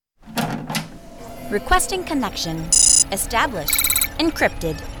Requesting connection. Established.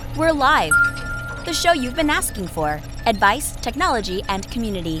 Encrypted. We're live. The show you've been asking for. Advice, technology, and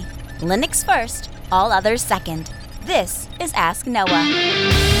community. Linux first, all others second. This is Ask Noah.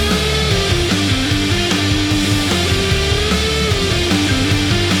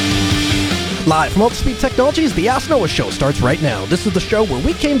 Live from Altspeed Technologies, the Ask Noah Show starts right now. This is the show where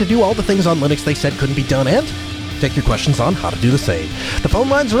we came to do all the things on Linux they said couldn't be done and take your questions on how to do the same. The phone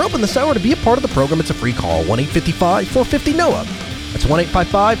lines are open this hour. To be a part of the program, it's a free call, 1-855-450-NOAH. That's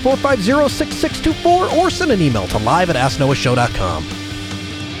 1-855-450-6624, or send an email to live@asknoahshow.com.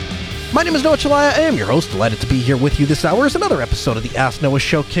 My name is Noah Chalaya. I am your host. Delighted to be here with you this hour as another episode of the Ask Noah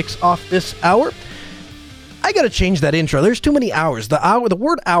Show kicks off this hour. I gotta change that intro. There's too many hours. The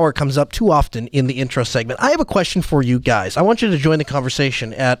word hour comes up too often in the intro segment. I have a question for you guys. I want you to join the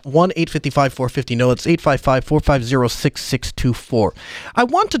conversation at 1-855-450-NOAH. It's 855-450-6624. I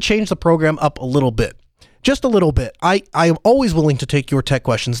want to change the program up a little bit. Just a little bit. I am always willing to take your tech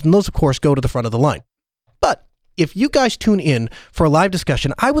questions, and those, of course, go to the front of the line. But if you guys tune in for a live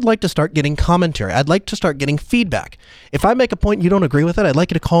discussion, I would like to start getting commentary. I'd like to start getting feedback. If I make a point and you don't agree with it, I'd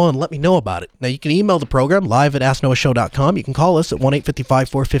like you to call and let me know about it. Now, you can email the program, live@asknoahshow.com. You can call us at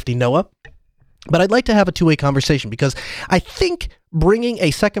 1-855-450-NOAH. But I'd like to have a two-way conversation because I think bringing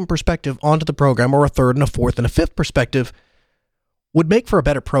a second perspective onto the program, or a third and a fourth and a fifth perspective, would make for a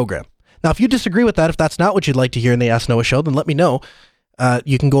better program. Now, if you disagree with that, if that's not what you'd like to hear in the Ask Noah Show, then let me know.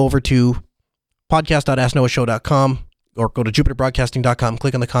 You can go over to podcast.asknoahshow.com or go to jupiterbroadcasting.com,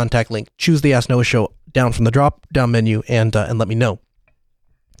 click on the contact link, choose the Ask Noah Show down from the drop-down menu, and let me know.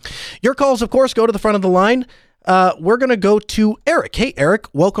 Your calls, of course, go to the front of the line. We're going to go to Eric. Hey, Eric,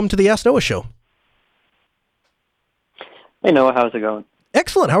 welcome to the Ask Noah Show. Hey, Noah, how's it going?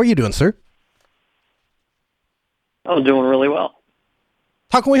 Excellent. How are you doing, sir? I'm doing really well.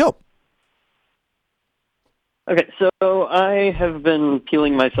 How can we help? Okay, so I have been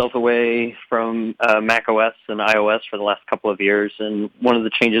peeling myself away from Mac OS and iOS for the last couple of years, and one of the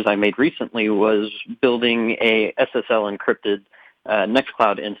changes I made recently was building a SSL encrypted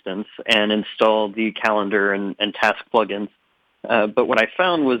Nextcloud instance and install the calendar and task plugins. But what I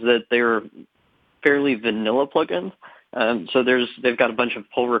found was that they were fairly vanilla plugins. So they've got a bunch of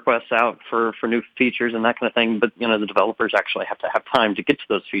pull requests out for new features and that kind of thing, but the developers actually have to have time to get to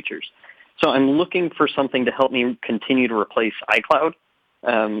those features. So I'm looking for something to help me continue to replace iCloud.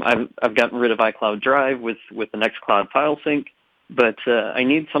 I've gotten rid of iCloud Drive with the Nextcloud file sync, but I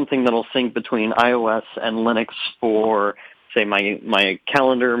need something that'll sync between iOS and Linux for, say, my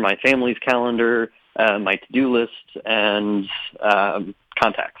calendar, my family's calendar, my to-do list, and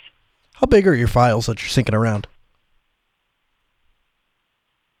contacts. How big are your files that you're syncing around?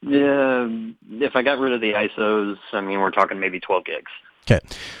 If I got rid of the ISOs, we're talking maybe 12 gigs. Okay,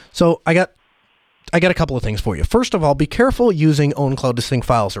 so I got a couple of things for you. First of all, be careful using OwnCloud to sync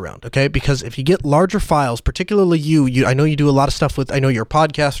files around, okay? Because if you get larger files, particularly you, I know you do a lot of stuff with, I know you're a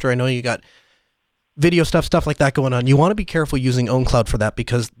podcaster, I know you got video stuff like that going on. You want to be careful using OwnCloud for that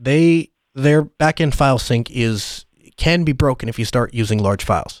because their backend file sync can be broken if you start using large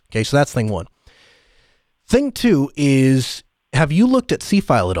files. Okay, so that's thing one. Thing two is, have you looked at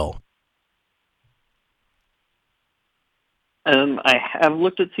C-File at all? I have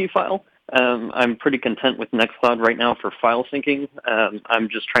looked at C-File. I'm pretty content with Nextcloud right now for file syncing. I'm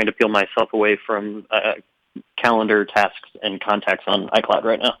just trying to peel myself away from calendar, tasks, and contacts on iCloud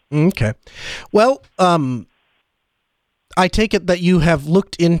right now. Okay. Well, I take it that you have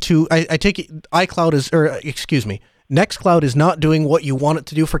looked into, I take it Nextcloud is not doing what you want it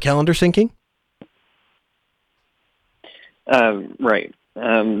to do for calendar syncing? Right.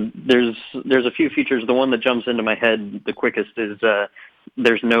 There's a few features. The one that jumps into my head the quickest is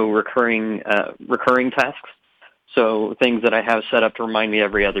there's no recurring tasks. So things that I have set up to remind me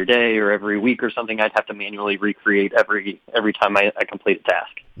every other day or every week or something, I'd have to manually recreate every time I complete a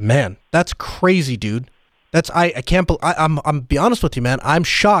task. Man, that's crazy, dude. I can't. I'm be honest with you, man. I'm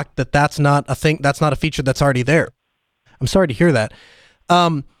shocked that's not a thing. That's not a feature that's already there. I'm sorry to hear that.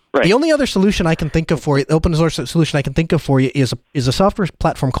 Right. The only other solution I can think of for you, open source solution I can think of for you, is a software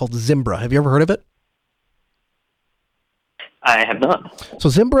platform called Zimbra. Have you ever heard of it? I have not. So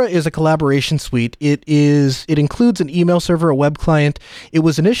Zimbra is a collaboration suite. It includes an email server, a web client. It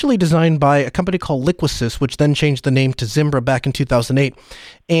was initially designed by a company called Liquisys, which then changed the name to Zimbra back in 2008.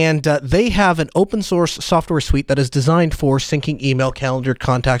 And they have an open source software suite that is designed for syncing email, calendar,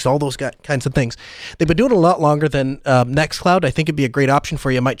 contacts, all those kinds of things. They've been doing it a lot longer than Nextcloud. I think it'd be a great option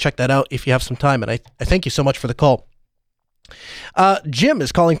for you. I might check that out if you have some time. And I thank you so much for the call. Jim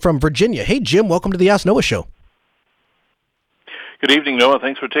is calling from Virginia. Hey, Jim, welcome to the Ask Noah Show. Good evening, Noah.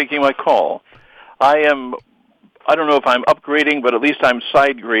 Thanks for taking my call. I don't know if I'm upgrading, but at least I'm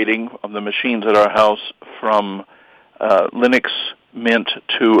side grading of the machines at our house from Linux Mint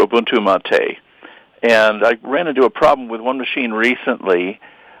to Ubuntu Mate. And I ran into a problem with one machine recently.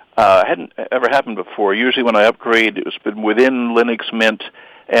 Hadn't ever happened before. Usually when I upgrade, it's been within Linux Mint,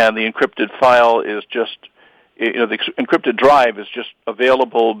 and the encrypted file is just, the encrypted drive is just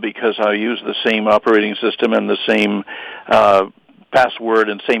available because I use the same operating system and the same password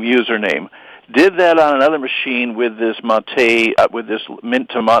and same username. Did that on another machine with this Mate, with this Mint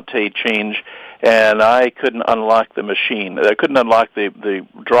to Mate change, and I couldn't unlock the machine. I couldn't unlock the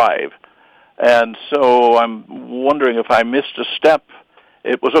drive. And so I'm wondering if I missed a step.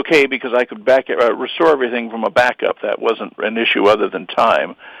 It was okay because I could restore everything from a backup. That wasn't an issue other than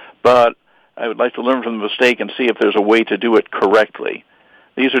time. But I would like to learn from the mistake and see if there's a way to do it correctly.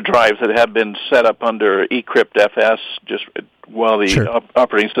 These are drives that have been set up under eCrypt FS just while the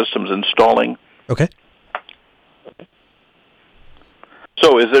operating system's installing. Okay.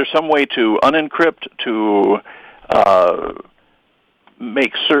 So is there some way to unencrypt, to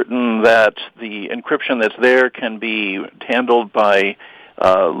make certain that the encryption that's there can be handled by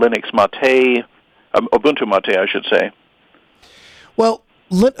Linux Mate, Ubuntu Mate, I should say? Well,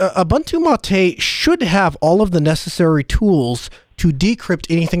 Ubuntu Mate should have all of the necessary tools to decrypt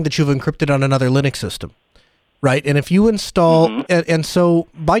anything that you've encrypted on another Linux system, right? And if you install, and so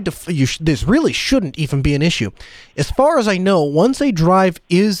by default, this really shouldn't even be an issue. As far as I know, once a drive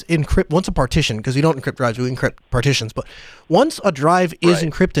is encrypted, once a partition, because we don't encrypt drives, we encrypt partitions, but once a drive is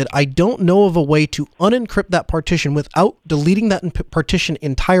encrypted, I don't know of a way to unencrypt that partition without deleting that partition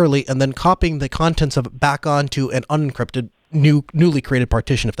entirely and then copying the contents of it back onto an unencrypted, newly created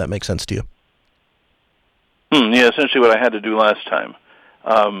partition, if that makes sense to you. Yeah, essentially what I had to do last time.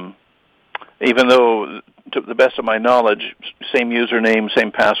 Even though, to the best of my knowledge, same username,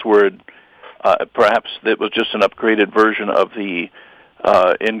 same password, perhaps it was just an upgraded version of the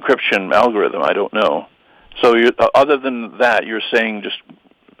encryption algorithm. I don't know. So other than that, you're saying just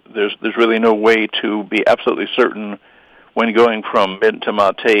there's really no way to be absolutely certain when going from Mint to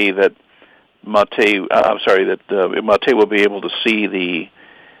Mate that Mate will be able to see the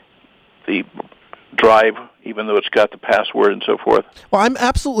drive, even though it's got the password and so forth? Well, I'm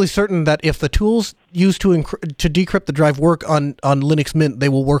absolutely certain that if the tools used to decrypt the drive work on Linux Mint, they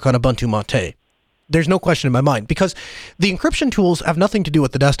will work on Ubuntu Mate. There's no question in my mind, because the encryption tools have nothing to do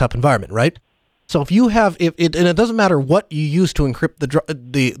with the desktop environment, right? So if you have, and it doesn't matter what you use to encrypt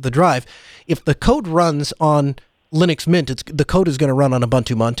the drive, if the code runs on Linux Mint, the code is going to run on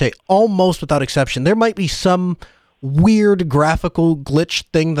Ubuntu Mate, almost without exception. There might be some weird graphical glitch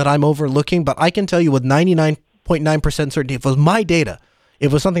thing that I'm overlooking, but I can tell you with 99.9% certainty, if it was my data,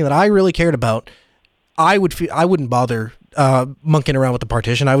 if it was something that I really cared about, I wouldn't bother monkeying around with the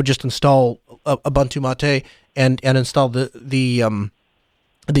partition. I would just install Ubuntu Mate and install the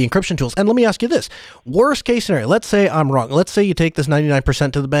encryption tools. And let me ask you this: worst case scenario, let's say I'm wrong. Let's say you take this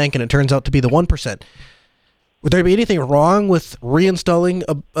 99% to the bank and it turns out to be the 1%. Would there be anything wrong with reinstalling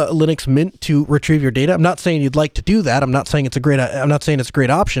a Linux Mint to retrieve your data? I'm not saying you'd like to do that. I'm not saying it's a great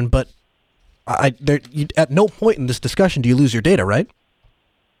option, but at no point in this discussion do you lose your data, right?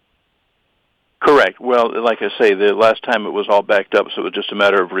 Correct. Well, like I say, the last time it was all backed up, so it was just a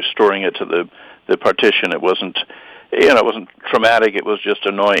matter of restoring it to the partition. It wasn't, it wasn't traumatic. It was just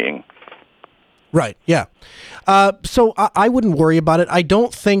annoying. Right. Yeah. So I wouldn't worry about it. I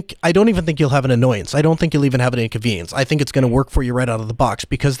don't even think you'll have an annoyance. I don't think you'll even have an inconvenience. I think it's going to work for you right out of the box,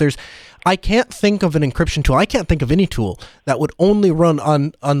 because I can't think of an encryption tool. I can't think of any tool that would only run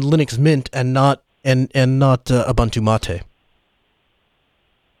on Linux Mint and not Ubuntu Mate.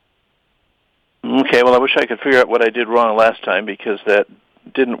 Okay. Well, I wish I could figure out what I did wrong last time, because that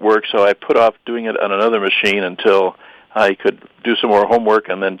didn't work. So I put off doing it on another machine until I could do some more homework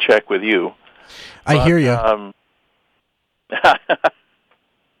and then check with you. I hear you. All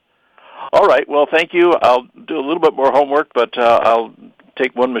right. Well, thank you. I'll do a little bit more homework, but I'll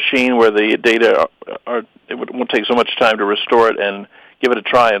take one machine where the data it won't take so much time to restore it, and give it a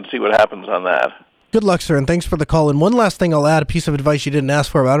try and see what happens on that. Good luck, sir, and thanks for the call. And one last thing I'll add, a piece of advice you didn't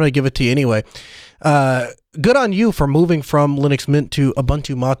ask for, but I'm going to give it to you anyway. Good on you for moving from Linux Mint to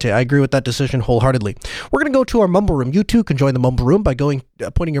Ubuntu Mate. I agree with that decision wholeheartedly. We're going to go to our Mumble Room. You too can join the Mumble Room by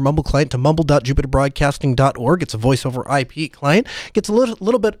pointing your Mumble client to mumble.jupiterbroadcasting.org. It's a voice over IP client. Gets a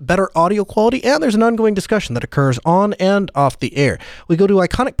little bit better audio quality, and there's an ongoing discussion that occurs on and off the air. We go to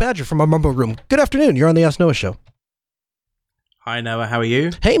Iconic Badger from our Mumble Room. Good afternoon. You're on the Ask Noah Show. Hi, Noah. How are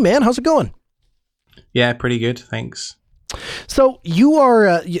you? Hey, man. How's it going? Yeah, pretty good. Thanks. So you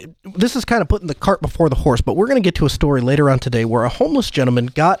are, this is kind of putting the cart before the horse, but we're going to get to a story later on today where a homeless gentleman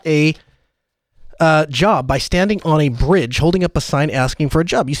got a job by standing on a bridge holding up a sign asking for a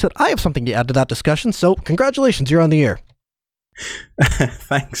job. You said, I have something to add to that discussion, so congratulations, you're on the air.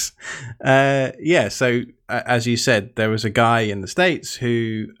 Thanks. So as you said, there was a guy in the States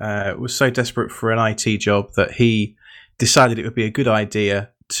who was so desperate for an IT job that he decided it would be a good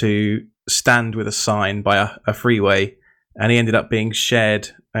idea to stand with a sign by a freeway, and he ended up being shared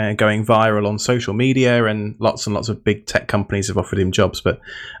and going viral on social media, and lots of big tech companies have offered him jobs. But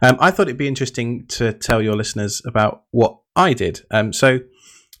I thought it'd be interesting to tell your listeners about what I did. I've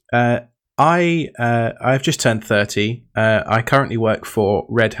just turned 30. I currently work for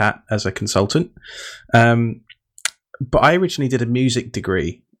Red Hat as a consultant. But I originally did a music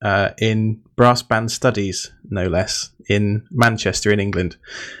degree in brass band studies, no less, in Manchester in England.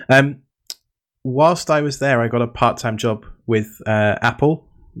 Whilst I was there, I got a part-time job with Apple,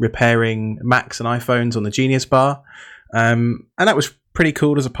 repairing Macs and iPhones on the Genius Bar. And that was pretty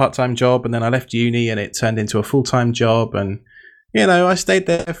cool as a part-time job. And then I left uni and it turned into a full-time job. And I stayed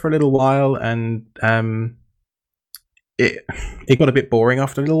there for a little while, and it got a bit boring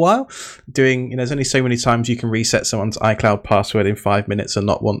after a little while. There's only so many times you can reset someone's iCloud password in 5 minutes and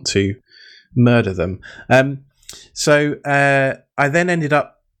not want to murder them. So I then ended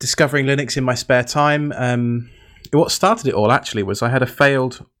up discovering Linux in my spare time. What started it all actually was I had a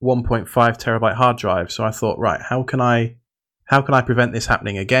failed 1.5 terabyte hard drive. So I thought, right, how can I prevent this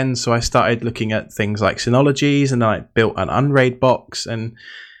happening again? So I started looking at things like Synologies, and I built an Unraid box, and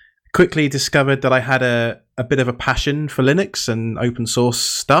quickly discovered that I had a bit of a passion for Linux and open source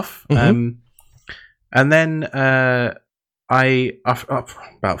stuff. Mm-hmm. And then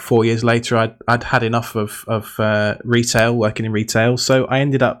about 4 years later, I'd had enough of retail, working in retail. So I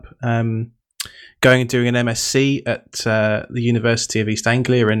ended up going and doing an MSc at the University of East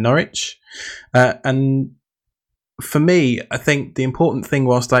Anglia in Norwich. And for me, I think the important thing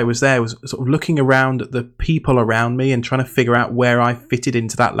whilst I was there was sort of looking around at the people around me and trying to figure out where I fitted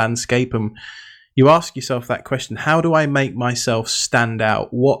into that landscape. And you ask yourself that question: how do I make myself stand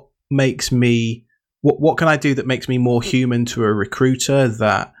out? What makes me? What can I do that makes me more human to a recruiter?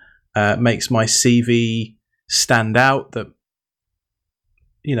 That makes my CV stand out? That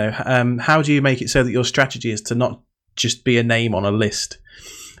how do you make it so that your strategy is to not just be a name on a list?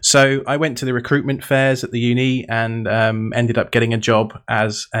 So I went to the recruitment fairs at the uni and ended up getting a job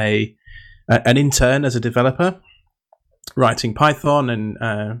as an intern as a developer, writing Python, and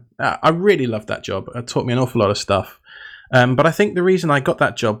I really loved that job. It taught me an awful lot of stuff. But I think the reason I got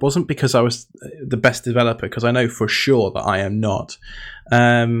that job wasn't because I was the best developer, because I know for sure that I am not.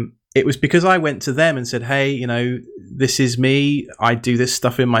 It was because I went to them and said, hey, this is me. I do this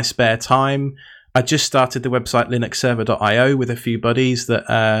stuff in my spare time. I just started the website linuxserver.io with a few buddies that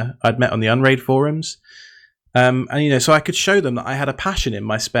I'd met on the Unraid forums. So I could show them that I had a passion in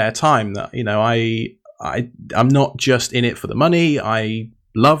my spare time, that, I'm not just in it for the money. I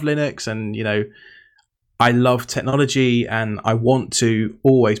love Linux, and, I love technology, and I want to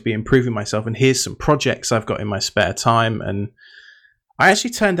always be improving myself. And here's some projects I've got in my spare time. And I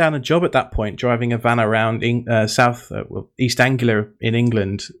actually turned down a job at that point, driving a van around East Anglia in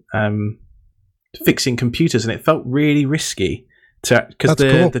England, fixing computers, and it felt really risky because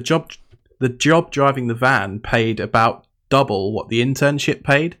the job driving the van paid about double what the internship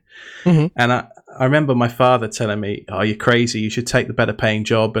paid. Mm-hmm. And I remember my father telling me, "Oh, you're crazy, you should take the better paying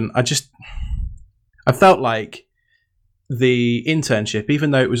job." And I felt like the internship,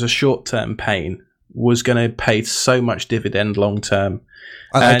 even though it was a short term pain, was going to pay so much dividend long term.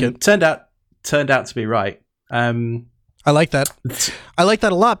 I like it. Turned out to be right. I like that. I like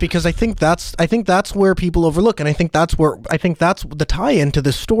that a lot, because I think that's where people overlook, and I think that's the tie-in to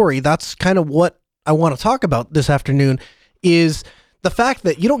this story. That's kind of what I want to talk about this afternoon, is the fact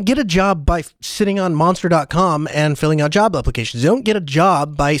that you don't get a job by sitting on monster.com and filling out job applications. You don't get a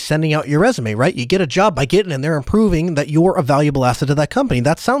job by sending out your resume, right? You get a job by getting in there and proving that you're a valuable asset to that company.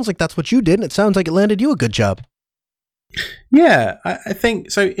 That sounds like that's what you did, and it sounds like it landed you a good job. Yeah, I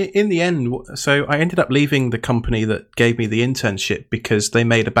think so. In the end, so I ended up leaving the company that gave me the internship because they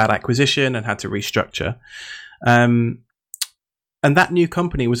made a bad acquisition and had to restructure. And that new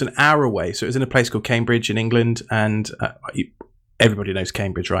company was an hour away. So it was in a place called Cambridge in England, and everybody knows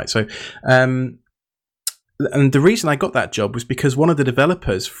Cambridge, right? So, and the reason I got that job was because one of the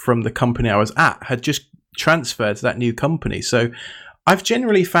developers from the company I was at had just transferred to that new company. So I've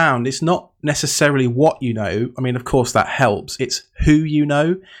generally found it's not necessarily what you know. I mean, of course, that helps. It's who you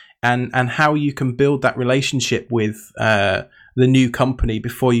know and how you can build that relationship with the new company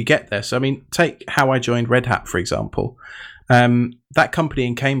before you get there. So, I mean, take how I joined Red Hat, for example. That company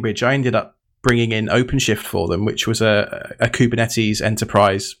in Cambridge, I ended up bringing in OpenShift for them, which was a Kubernetes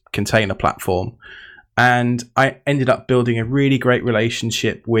enterprise container platform. And I ended up building a really great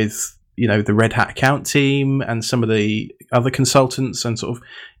relationship with, the Red Hat account team and some of the other consultants, and sort of,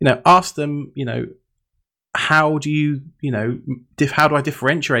 asked them, how do I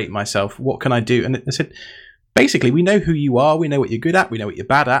differentiate myself? What can I do? And they said, basically, we know who you are. We know what you're good at. We know what you're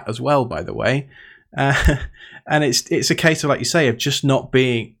bad at as well, by the way. And it's a case of, like you say, of just not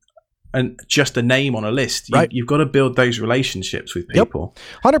being just a name on a list. You've got to build those relationships with people.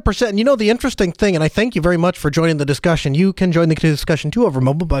 Yep. 100%. The interesting thing, and I thank you very much for joining the discussion. You can join the discussion too over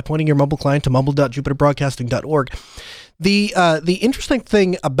mobile by pointing your mobile client to mobile.jupiterbroadcasting.org. The interesting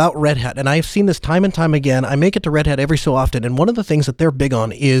thing about Red Hat, and I've seen this time and time again, I make it to Red Hat every so often, and one of the things that they're big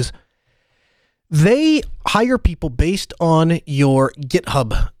on is they hire people based on your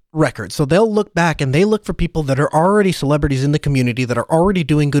GitHub record. So they'll look back and they look for people that are already celebrities in the community that are already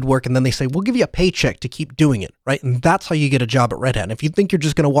doing good work, and then they say, we'll give you a paycheck to keep doing it, right? And that's how you get a job at Red Hat. And if you think you're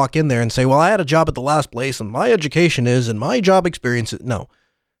just going to walk in there and say, well, I had a job at the last place and my education is and my job experience is, no.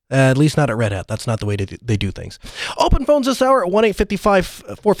 At least not at Red Hat. That's not the way they do things. Open phones this hour at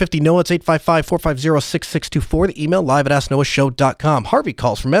 1-855-450-NOAH. It's 855-450-6624. The email live at AskNoahShow.com. Harvey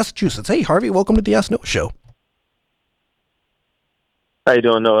calls from Massachusetts. Hey, Harvey, welcome to the Ask Noah Show. How you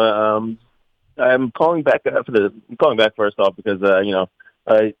doing, Noah? I'm calling back first off because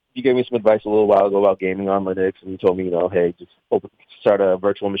you gave me some advice a little while ago about gaming on Linux, and you told me, hey, just start a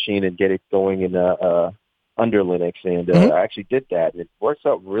virtual machine and get it going in under Linux, and I actually did that, and it works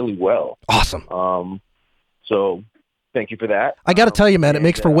out really well. Awesome. So thank you for that. I got to tell you, man, it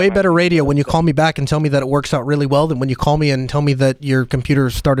makes for way better radio when you call me back and tell me that it works out really well than when you call me and tell me that your computer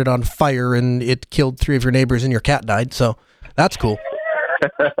started on fire and it killed 3 of your neighbors and your cat died. So that's cool.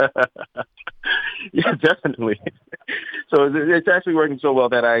 Yeah, definitely. So it's actually working so well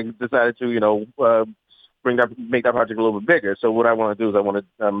that I decided to, make that project a little bit bigger. So what I want to do is I want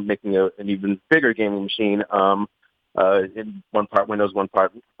to making an even bigger gaming machine. In one part Windows, one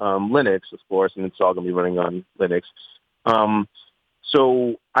part Linux, of course, and it's all going to be running on Linux.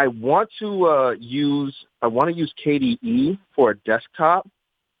 So I want to use KDE for a desktop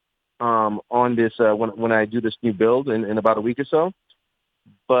on this when I do this new build in about a week or so.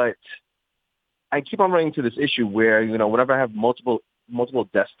 But I keep on running into this issue where, whenever I have multiple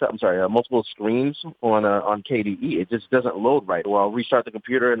screens on KDE, it just doesn't load right. Or I'll restart the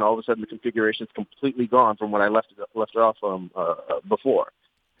computer and all of a sudden the configuration is completely gone from when I left it off before.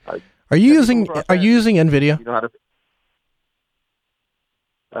 Are you using NVIDIA? You know how to.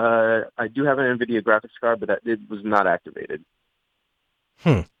 I do have an NVIDIA graphics card, but it was not activated.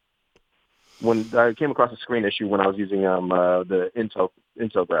 When I came across a screen issue when I was using the Intel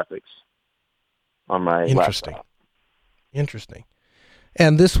graphics on my laptop. Interesting.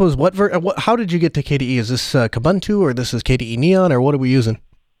 And this was how did you get to KDE? Is this Kubuntu, or this is KDE Neon, or what are we using?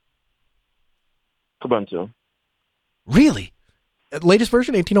 Kubuntu. Really? Latest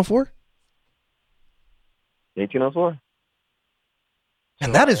version, 1804? 1804.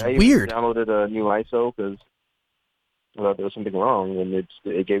 And that is weird. I downloaded a new ISO because I thought there was something wrong, and it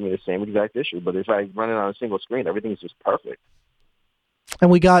gave me the same exact issue. But if I run it on a single screen, everything's just perfect. And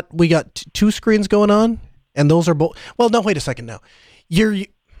we got 2 screens going on, and those are both. Well, no, wait a second now.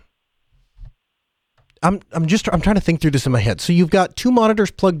 I'm trying to think through this in my head. So you've got 2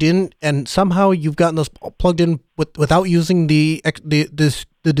 monitors plugged in, and somehow you've gotten those plugged in without using the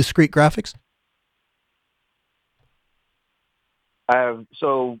discrete graphics. I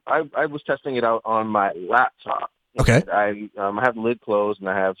was testing it out on my laptop. Okay. I have the lid closed, and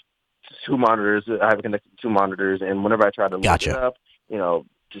I have 2 monitors. I have connected 2 monitors, and whenever I try to look it up,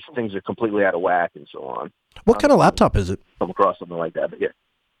 just things are completely out of whack and so on. What kind of laptop is it? Come across something like that, but yeah,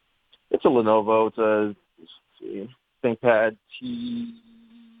 it's a Lenovo. It's a ThinkPad T.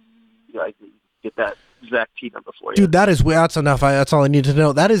 I can get that exact T number for you. Dude, that's enough. That's all I need to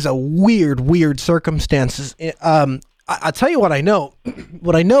know. That is a weird circumstances. I'll tell you what I know.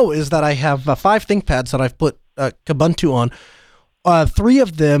 What I know is that I have 5 ThinkPads that I've put Kubuntu on. 3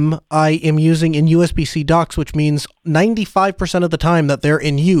 of them I am using in USB-C docks, which means 95% of the time that they're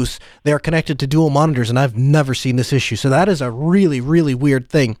in use, they are connected to dual monitors, and I've never seen this issue. So that is a really, really weird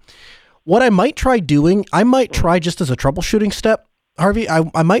thing. What I might try doing, just as a troubleshooting step, Harvey,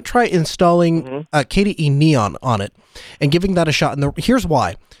 I might try installing KDE Neon on it and giving that a shot. And here's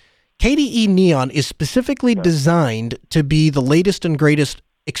why. KDE Neon is specifically designed to be the latest and greatest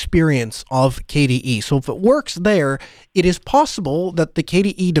experience of KDE. So if it works there, it is possible that the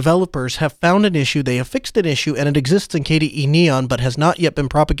KDE developers have found an issue, they have fixed an issue, and it exists in KDE Neon, but has not yet been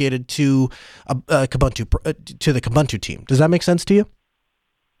propagated to to the Kubuntu team. Does that make sense to you?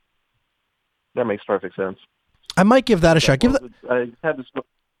 That makes perfect sense. I might give that a shot. I had this.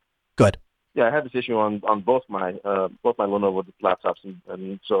 Good. Yeah, I had this issue on both my Lenovo laptops,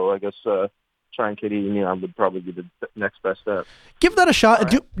 and so I guess trying KDE Neon would probably be the next best step. Give that a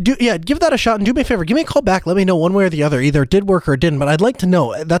shot. Right. Give that a shot, and do me a favor. Give me a call back. Let me know one way or the other. Either it did work or it didn't. But I'd like to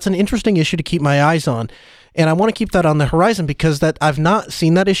know. That's an interesting issue to keep my eyes on, and I want to keep that on the horizon because I've not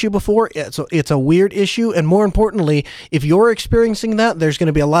seen that issue before. It's a weird issue, and more importantly, if you're experiencing that, there's going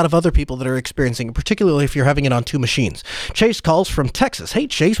to be a lot of other people that are experiencing it, particularly if you're having it on two machines. Chase calls from Texas. Hey,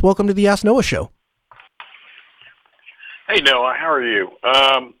 Chase, welcome to the Ask Noah Show. Hey, Noah, how are you?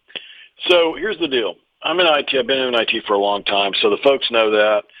 So here's the deal. I'm in IT. I've been in IT for a long time, so the folks know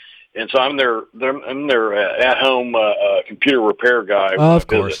that. And so I'm their at-home computer repair guy. Of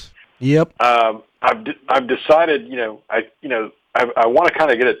course. Yep. I've decided, I want to kind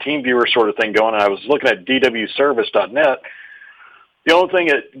of get a team viewer sort of thing going. I was looking at dwservice.net. The only thing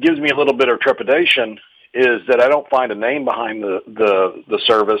that gives me a little bit of trepidation is that I don't find a name behind the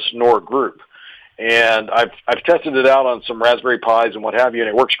service nor a group. And I've tested it out on some Raspberry Pis and what have you, and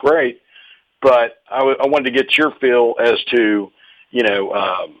it works great. But I wanted to get your feel as to,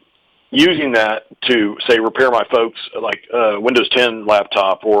 using that to, say, repair my folks, like Windows 10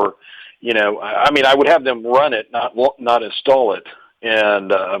 laptop or, I would have them run it, not install it, and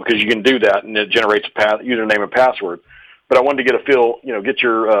because you can do that, and it generates a username and password. But I wanted to get a feel, get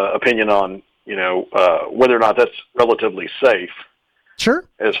your opinion on, whether or not that's relatively safe. Sure.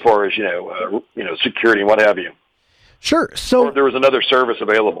 As far as, security and what have you. Sure. So or there was another service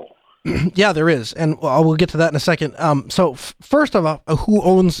available. Yeah, there is, and we'll get to that in a second. So first of all, who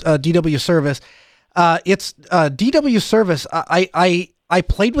owns DW Service? It's DW Service. I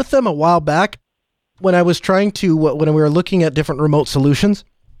played with them a while back when I was trying to when we were looking at different remote solutions.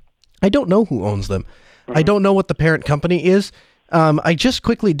 I don't know who owns them. Mm-hmm. I don't know what the parent company is. I just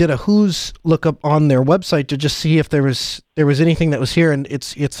quickly did a who's lookup on their website to just see if there was anything that was here, and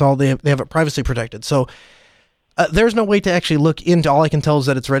it's all they have it privacy protected. So. There's no way to actually look into. All I can tell is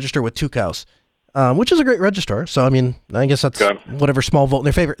that it's registered with Tucows, which is a great registrar. So, I guess that's whatever small vote in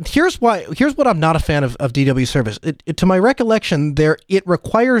their favor. Here's what I'm not a fan of DW Service. To my recollection, it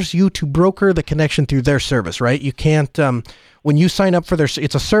requires you to broker the connection through their service, right? You can't, when you sign up for it's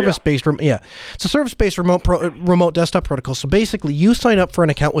a service-based, it's a service-based remote desktop protocol. So basically, you sign up for an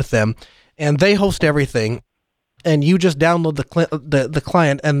account with them, and they host everything, and you just download the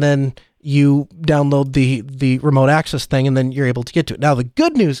client, and then you download the remote access thing, and then you're able to get to it. Now, the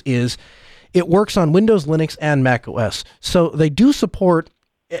good news is it works on Windows, Linux, and Mac OS. So they do support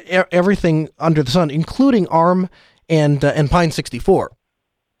everything under the sun, including ARM and Pine 64.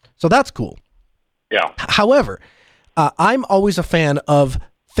 So that's cool. Yeah. However, I'm always a fan of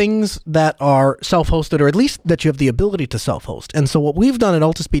things that are self-hosted, or at least that you have the ability to self-host. And so what we've done at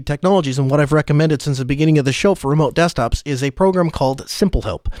Altispeed Technologies, and what I've recommended since the beginning of the show for remote desktops, is a program called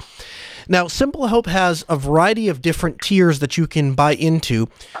SimpleHelp. Now, SimpleHelp has a variety of different tiers that you can buy into.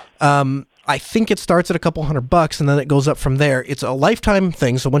 I think it starts at a couple $100, and then it goes up from there. It's a lifetime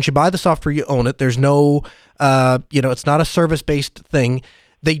thing, so once you buy the software, you own it. There's no, it's not a service-based thing.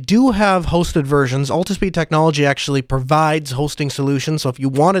 They do have hosted versions. Altispeed Technology actually provides hosting solutions, so if you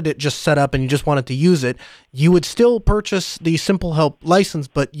wanted it just set up and you just wanted to use it, you would still purchase the SimpleHelp license,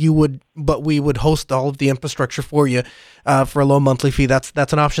 but we would host all of the infrastructure for you for a low monthly fee. That's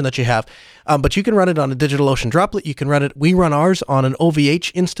an option that you have. But you can run it on a DigitalOcean droplet. You can run it. We run ours on an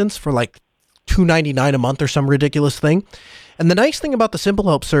OVH instance for like $2.99 a month or some ridiculous thing. And the nice thing about the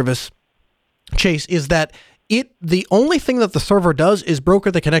SimpleHelp service, Chase, is that the only thing that the server does is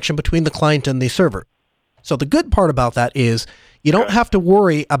broker the connection between the client and the server. So the good part about that is you don't have to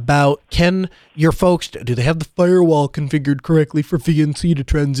worry about, can your folks, do they have the firewall configured correctly for VNC to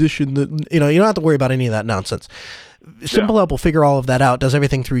transition? You don't have to worry about any of that nonsense. SimpleHelp will figure all of that out, does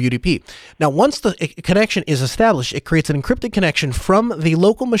everything through UDP. Now, once the connection is established, it creates an encrypted connection from the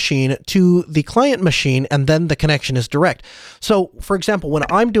local machine to the client machine, and then the connection is direct. So, for example, when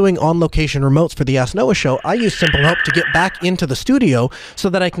I'm doing on-location remotes for the Ask Noah show, I use SimpleHelp to get back into the studio so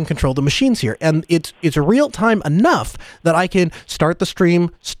that I can control the machines here. And it's real-time enough that I can start the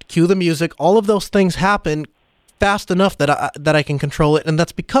stream, cue the music, all of those things happen fast enough that I can control it, and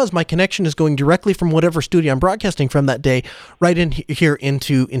that's because my connection is going directly from whatever studio I'm broadcasting from that day right in here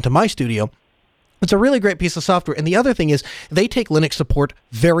into my studio. It's a really great piece of software, and the other thing is they take Linux support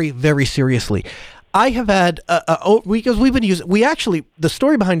very, very seriously. I have had because we've been using. The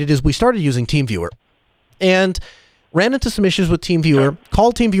story behind it is we started using TeamViewer, and ran into some issues with TeamViewer.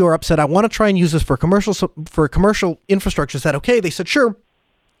 Called TeamViewer up, said I want to try and use this for commercial infrastructure. Said okay. They said sure.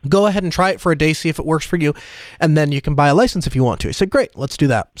 Go ahead and try it for a day, see if it works for you, and then you can buy a license if you want to. I said, great, let's do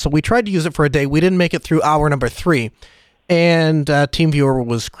that. So we tried to use it for a day. We didn't make it through hour number 3, and TeamViewer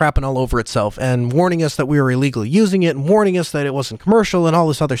was crapping all over itself and warning us that we were illegally using it and warning us that it wasn't commercial and all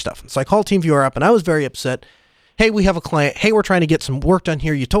this other stuff. So I called TeamViewer up, and I was very upset. Hey, we have a client. Hey, we're trying to get some work done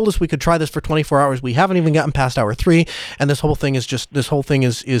here. You told us we could try this for 24 hours. We haven't even gotten past hour 3, and this whole thing is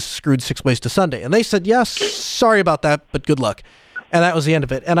screwed 6 ways to Sunday. And they said, yes, sorry about that, but good luck. And that was the end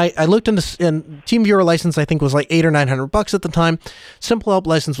of it. And I looked into, and TeamViewer license, I think, was like $800 or $900 at the time. Simple Help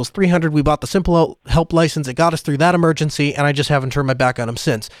license was $300. We bought the Simple Help license. It got us through that emergency, and I just haven't turned my back on them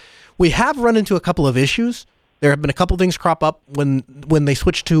since. We have run into a couple of issues. There have been a couple things crop up when they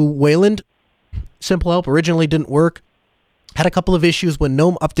switched to Wayland. Simple Help originally didn't work. Had a couple of issues when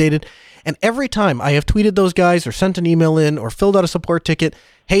GNOME updated. And every time I have tweeted those guys or sent an email in or filled out a support ticket,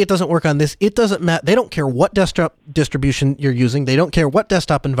 hey, it doesn't work on this. It doesn't matter. They don't care what desktop distribution you're using. They don't care what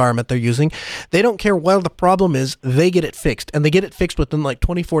desktop environment they're using. They don't care what the problem is. They get it fixed. And they get it fixed within like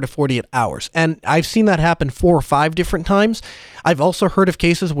 24 to 48 hours. And I've seen that happen 4 or 5 different times. I've also heard of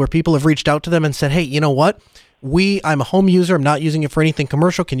cases where people have reached out to them and said, hey, you know what? I'm a home user. I'm not using it for anything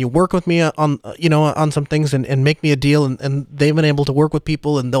commercial. Can you work with me on some things and make me a deal? And they've been able to work with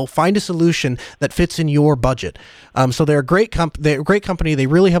people, and they'll find a solution that fits in your budget. So they're a great company. They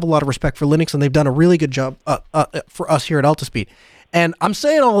really have a lot of respect for Linux, and they've done a really good job for us here at Altispeed. And I'm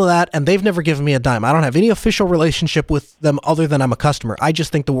saying all of that, and they've never given me a dime. I don't have any official relationship with them other than I'm a customer. I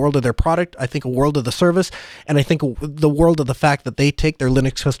just think the world of their product. I think a world of the service, and I think the world of the fact that they take their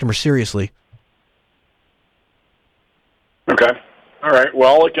Linux customers seriously. Okay. All right.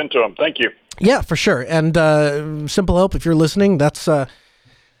 Well, I'll look into them. Thank you. Yeah, for sure. And Simple Help, if you're listening, that's I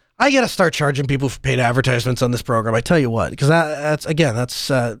got to start charging people for paid advertisements on this program. I tell you what, because that's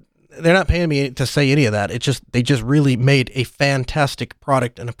they're not paying me to say any of that. They just really made a fantastic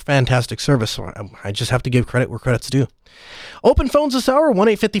product and a fantastic service. So I just have to give credit where credit's due. Open phones this hour,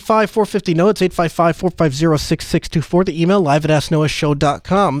 1-855-450-NO. It's 855-450-6624. The email,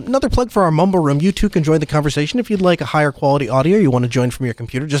 live@asknoahshow.com. Another plug for our Mumble Room. You too can join the conversation. If you'd like a higher quality audio, you want to join from your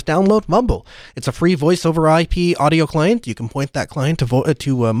computer, just download Mumble. It's a free voice over IP audio client. You can point that client to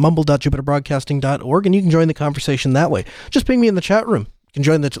mumble.jupiterbroadcasting.org, and you can join the conversation that way. Just ping me in the chat room. You can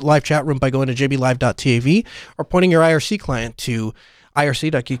join the live chat room by going to jblive.tv or pointing your IRC client to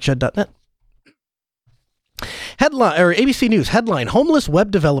irc.geekshed.net. Headline, or ABC News headline: homeless web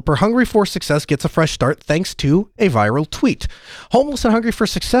developer hungry for success gets a fresh start thanks to a viral tweet. Homeless and hungry for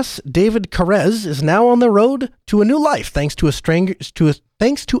success, David Carez is now on the road to a new life thanks to a stranger's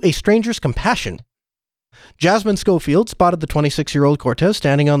compassion. Jasmine Schofield spotted the 26-year-old Cortez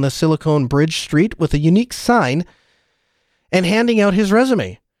standing on the Silicon Bridge Street with a unique sign and handing out his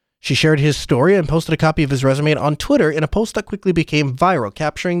resume. She shared his story and posted a copy of his resume on Twitter in a post that quickly became viral,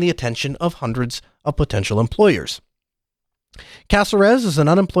 capturing the attention of hundreds of potential employers. Caceres is an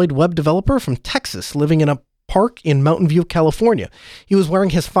unemployed web developer from Texas living in a park in Mountain View, California. He was wearing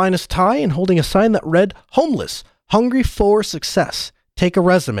his finest tie and holding a sign that read, "Homeless, hungry for success. Take a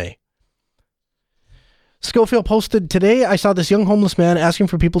resume." Schofield posted, "Today I saw this young homeless man asking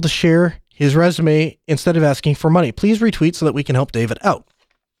for people to share his resume instead of asking for money. Please retweet so that we can help David out."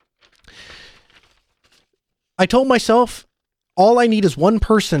 I told myself, all I need is one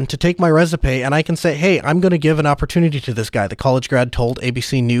person to take my resume and I can say, hey, I'm going to give an opportunity to this guy, the college grad told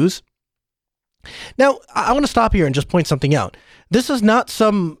ABC News. Now, I want to stop here and just point something out. This is not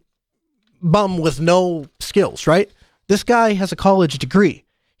some bum with no skills, right? This guy has a college degree.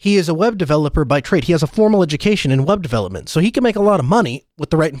 He is a web developer by trade. He has a formal education in web development, so he can make a lot of money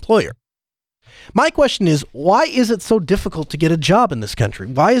with the right employer. My question is, why is it so difficult to get a job in this country?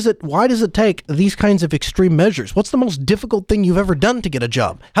 Why does it take these kinds of extreme measures? What's the most difficult thing you've ever done to get a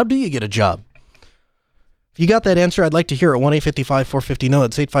job? How do you get a job? If you got that answer, I'd like to hear it. 1-855-450-NO.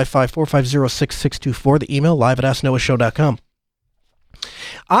 It's 855-450-6624. The email, live@asknoahshow.com.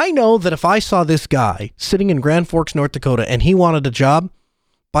 I know that if I saw this guy sitting in Grand Forks, North Dakota, and he wanted a job,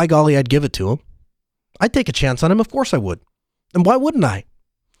 by golly, I'd give it to him. I'd take a chance on him. Of course I would. And why wouldn't I?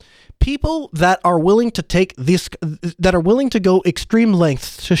 People that are willing to go extreme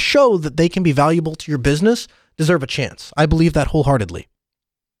lengths to show that they can be valuable to your business deserve a chance. I believe that wholeheartedly.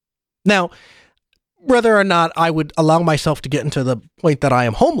 Now, whether or not I would allow myself to get into the point that I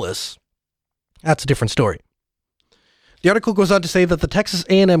am homeless, that's a different story. The article goes on to say that the Texas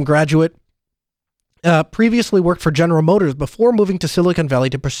A&M graduate previously worked for General Motors before moving to Silicon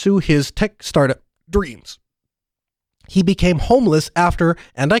Valley to pursue his tech startup dreams. He became homeless after,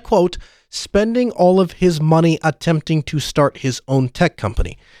 and I quote, spending all of his money attempting to start his own tech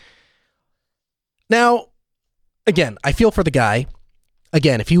company. Now, again, I feel for the guy.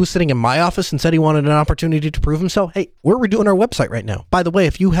 Again, if he was sitting in my office and said he wanted an opportunity to prove himself, hey, we're redoing our website right now. By the way,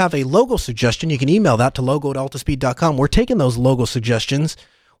 if you have a logo suggestion, you can email that to logo@altispeed.com. We're taking those logo suggestions.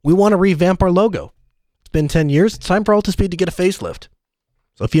 We want to revamp our logo. It's been 10 years. It's time for Altispeed to get a facelift.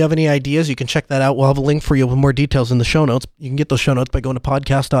 So if you have any ideas, you can check that out. We'll have a link for you with more details in the show notes. You can get those show notes by going to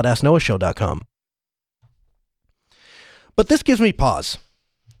podcast.asknoahshow.com. But this gives me pause.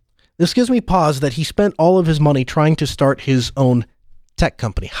 This gives me pause that he spent all of his money trying to start his own tech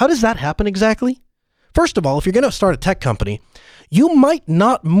company. How does that happen exactly? First of all, if you're going to start a tech company, you might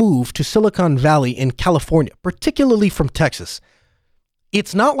not move to Silicon Valley in California, particularly from Texas.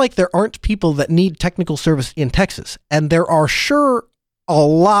 It's not like there aren't people that need technical service in Texas, and there are sure a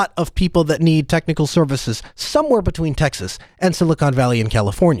lot of people that need technical services somewhere between Texas and Silicon Valley in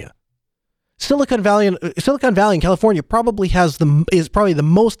California. Silicon Valley in California is probably the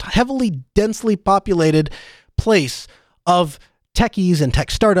most heavily densely populated place of techies and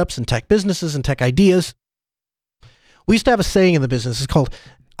tech startups and tech businesses and tech ideas. We used to have a saying in the business. It's called,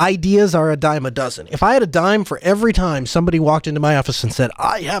 ideas are a dime a dozen. If I had a dime for every time somebody walked into my office and said,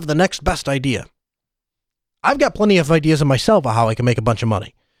 I have the next best idea, I've got plenty of ideas of myself of how I can make a bunch of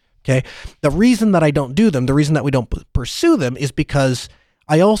money. Okay. The reason that I don't do them, the reason that we don't pursue them is because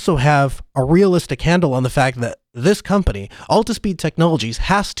I also have a realistic handle on the fact that this company, Altispeed Technologies,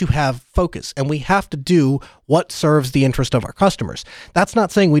 has to have focus, and we have to do what serves the interest of our customers. That's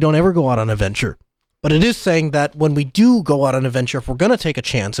not saying we don't ever go out on a venture, but it is saying that when we do go out on a venture, if we're going to take a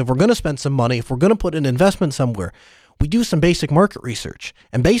chance, if we're going to spend some money, if we're going to put an investment somewhere, we do some basic market research.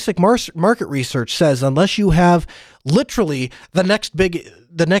 And basic market research says unless you have literally the next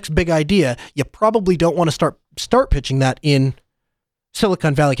big idea, you probably don't want to start pitching that in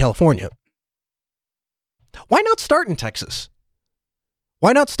Silicon Valley, California. Why not start in Texas?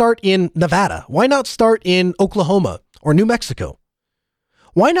 Why not start in Nevada? Why not start in Oklahoma or New Mexico?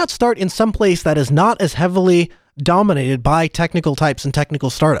 Why not start in some place that is not as heavily dominated by technical types and technical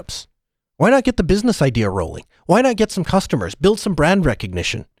startups? Why not get the business idea rolling? Why not get some customers, build some brand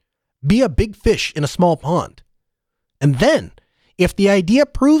recognition, be a big fish in a small pond? And then, if the idea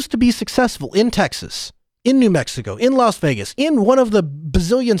proves to be successful in Texas, in New Mexico, in Las Vegas, in one of the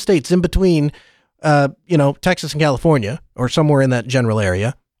bazillion states in between, Texas and California, or somewhere in that general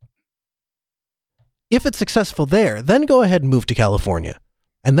area, if it's successful there, then go ahead and move to California,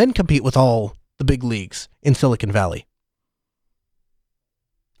 and then compete with all the big leagues in Silicon Valley.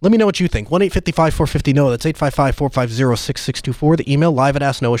 Let me know what you think. 1-855-450-NOAH. That's 855-450-6624. The email,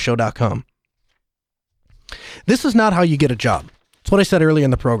 live@asknoahshow.com. This is not how you get a job. It's what I said earlier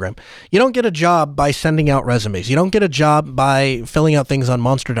in the program. You don't get a job by sending out resumes. You don't get a job by filling out things on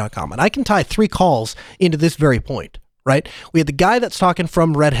monster.com. And I can tie 3 calls into this very point, right? We had the guy that's talking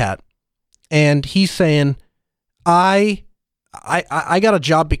from Red Hat, and he's saying, I got a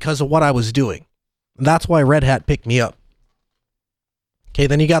job because of what I was doing. That's why Red Hat picked me up. Okay,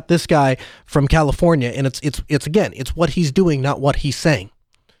 then you got this guy from California, and it's what he's doing, not what he's saying.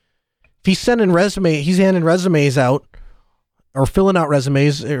 If he's handing resumes out, or filling out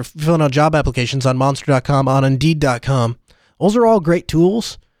resumes, or filling out job applications on monster.com, on indeed.com. Those are all great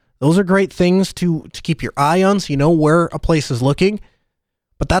tools. Those are great things to keep your eye on so you know where a place is looking.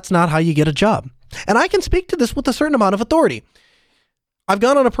 But that's not how you get a job. And I can speak to this with a certain amount of authority. I've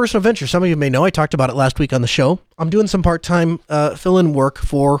gone on a personal venture. Some of you may know. I talked about it last week on the show. I'm doing some part-time fill-in work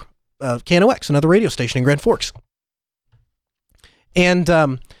for KNOX, another radio station in Grand Forks. And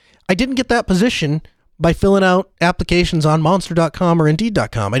I didn't get that position by filling out applications on monster.com or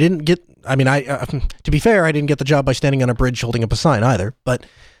indeed.com. To be fair, I didn't get the job by standing on a bridge holding up a sign either, but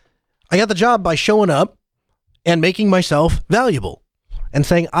I got the job by showing up and making myself valuable and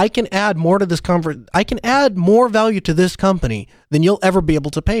saying, I can add more to this I can add more value to this company than you'll ever be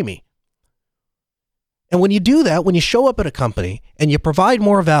able to pay me. And when you do that, when you show up at a company and you provide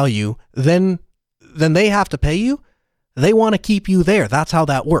more value than they have to pay you, they want to keep you there. That's how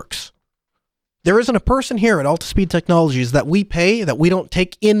that works. There isn't a person here at Altispeed Technologies that we pay that we don't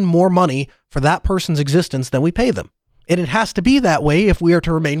take in more money for that person's existence than we pay them. And it has to be that way if we are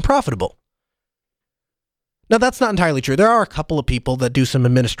to remain profitable. Now, that's not entirely true. There are a couple of people that do some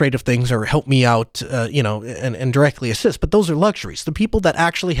administrative things or help me out, and directly assist, but those are luxuries. The people that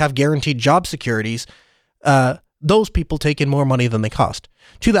actually have guaranteed job securities, those people take in more money than they cost.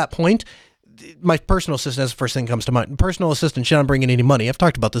 To that point, my personal assistant, as the first thing comes to mind. Personal assistant, she doesn't bring in any money. I've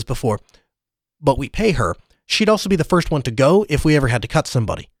talked about this before. But we pay her. She'd also be the first one to go if we ever had to cut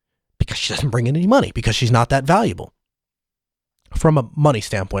somebody because she doesn't bring in any money, because she's not that valuable from a money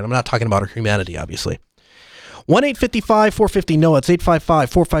standpoint. I'm not talking about her humanity, obviously. 1-855-450-NOAH. It's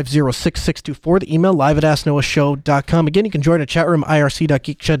 855-450-6624. The email live at AskNoahShow.com. Again, you can join a chat room,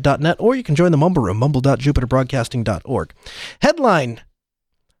 irc.geekshed.net, or you can join the Mumble Room, mumble.jupiterbroadcasting.org. Headline: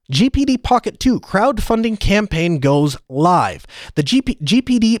 GPD Pocket 2 crowdfunding campaign goes live. The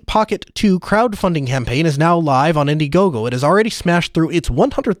GPD Pocket 2 crowdfunding campaign is now live on Indiegogo. It has already smashed through its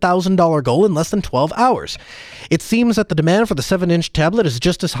 $100,000 goal in less than 12 hours. It seems that the demand for the 7-inch tablet is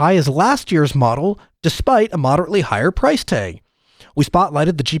just as high as last year's model, despite a moderately higher price tag. We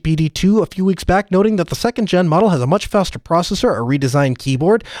spotlighted the GPD 2 a few weeks back, noting that the second-gen model has a much faster processor, a redesigned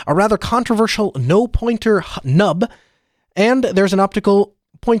keyboard, a rather controversial no-pointer nub, and there's an optical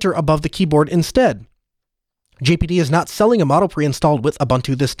pointer above the keyboard instead. GPD is not selling a model pre-installed with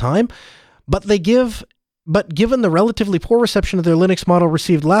Ubuntu this time, but given the relatively poor reception of their Linux model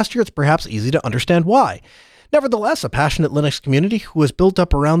received last year, it's perhaps easy to understand why. Nevertheless, a passionate Linux community who has built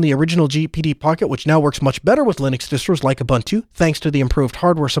up around the original GPD Pocket, which now works much better with Linux distros like Ubuntu, thanks to the improved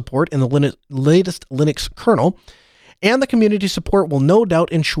hardware support in the latest Linux kernel, and the community support will no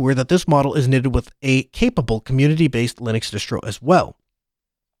doubt ensure that this model is knitted with a capable community-based Linux distro as well.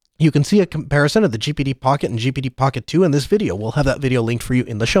 You can see a comparison of the GPD Pocket and GPD Pocket 2 in this video. We'll have that video linked for you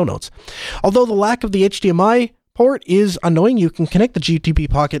in the show notes. Although the lack of the HDMI port is annoying, you can connect the GPD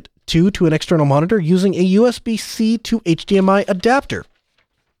Pocket 2 to an external monitor using a USB-C to HDMI adapter.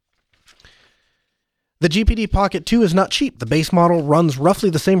 The GPD Pocket 2 is not cheap. The base model runs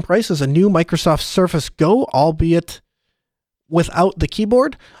roughly the same price as a new Microsoft Surface Go, albeit without the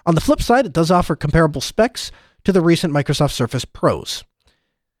keyboard. On the flip side, it does offer comparable specs to the recent Microsoft Surface Pros.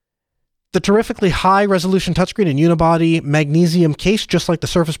 The terrifically high-resolution touchscreen and unibody magnesium case, just like the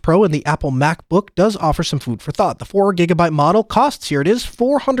Surface Pro and the Apple MacBook, does offer some food for thought. The 4GB model costs, here it is,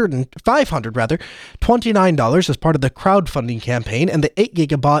 $529 as part of the crowdfunding campaign, and the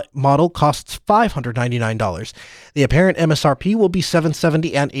 8GB model costs $599. The apparent MSRP will be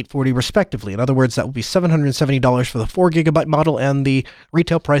 $770 and $840 respectively. In other words, that will be $770 for the 4GB model, and the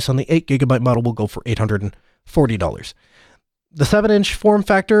retail price on the 8GB model will go for $840. The 7-inch form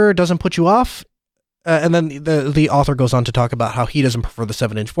factor doesn't put you off, and then the author goes on to talk about how he doesn't prefer the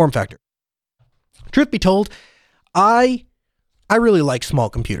 7-inch form factor. Truth be told, I really like small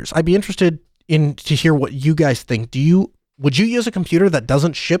computers. I'd be interested to hear what you guys think. Would you use a computer that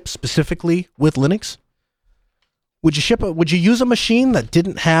doesn't ship specifically with Linux? Would you use a machine that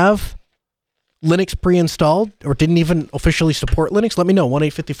didn't have Linux pre-installed or didn't even officially support Linux? Let me know.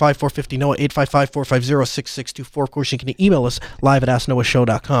 1-855-450-NOAH, 855-450-6624. Of course, you can email us live at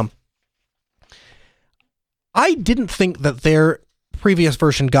AskNoahShow.com. I didn't think that their previous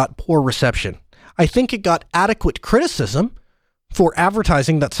version got poor reception. I think it got adequate criticism for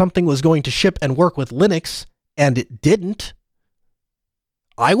advertising that something was going to ship and work with Linux, and it didn't.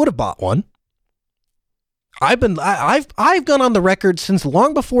 I would have bought one. I've gone on the record since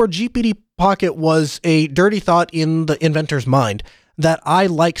long before GPD Pocket was a dirty thought in the inventor's mind that I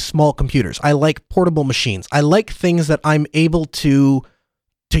like small computers. I like portable machines. I like things that I'm able to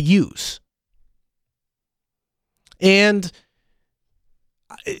use. And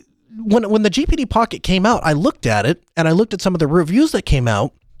when the GPD Pocket came out, I looked at it and I looked at some of the reviews that came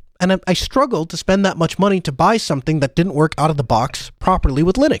out, and I struggled to spend that much money to buy something that didn't work out of the box properly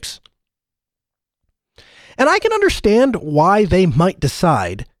with Linux. And I can understand why they might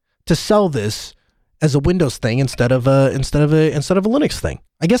decide to sell this as a Windows thing instead of a Linux thing.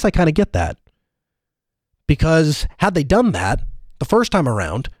 I guess I kind of get that. Because had they done that the first time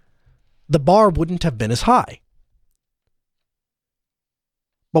around, the bar wouldn't have been as high.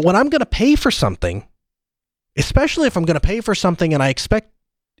 But when I'm going to pay for something, especially if I'm going to pay for something and I expect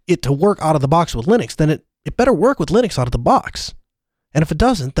it to work out of the box with Linux, then it better work with Linux out of the box. And if it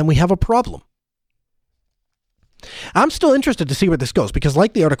doesn't, then we have a problem. I'm still interested to see where this goes because,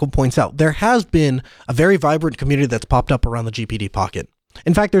 like the article points out, there has been a very vibrant community that's popped up around the GPD Pocket.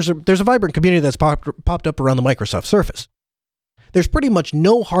 In fact, there's a vibrant community that's popped up around the Microsoft Surface. There's pretty much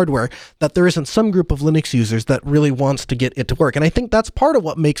no hardware that there isn't some group of Linux users that really wants to get it to work. And I think that's part of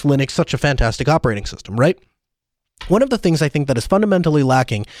what makes Linux such a fantastic operating system, right? One of the things I think that is fundamentally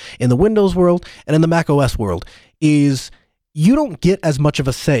lacking in the Windows world and in the Mac OS world is you don't get as much of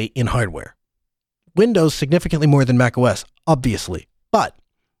a say in hardware. Windows significantly more than Mac OS, obviously. But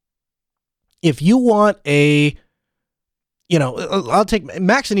if you want I'll take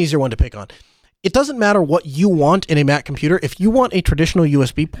Mac's an easier one to pick on. It doesn't matter what you want in a Mac computer. If you want a traditional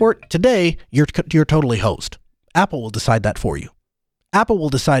USB port, today you're totally hosed. Apple will decide that for you. Apple will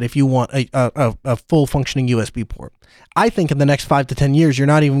decide if you want a full functioning USB port. I think in the next 5 to 10 years, you're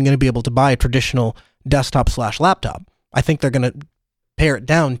not even going to be able to buy a traditional desktop/laptop. I think they're going to pare it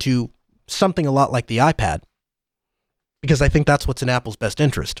down to something a lot like the iPad, because I think that's what's in Apple's best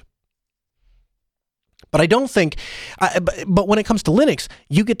interest. But I don't think, but when it comes to Linux,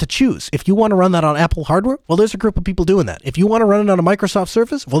 you get to choose. If you want to run that on Apple hardware, well, there's a group of people doing that. If you want to run it on a Microsoft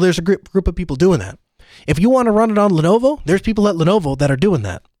Surface, well, there's a group of people doing that. If you want to run it on Lenovo, there's people at Lenovo that are doing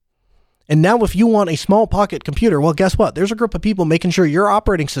that. And now if you want a small pocket computer, well, guess what? There's a group of people making sure your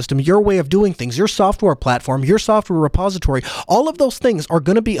operating system, your way of doing things, your software platform, your software repository, all of those things are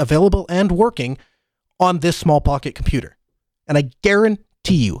going to be available and working on this small pocket computer. And I guarantee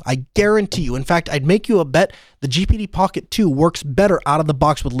you, in fact, I'd make you a bet the GPD Pocket 2 works better out of the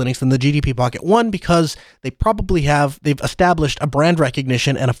box with Linux than the GDP Pocket 1 because they've established a brand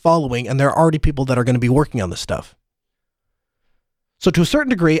recognition and a following, and there are already people that are going to be working on this stuff. So to a certain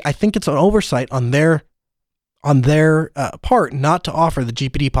degree, I think it's an oversight on their part not to offer the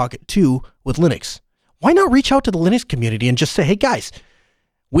GPD Pocket 2 with Linux. Why not reach out to the Linux community and just say, hey guys,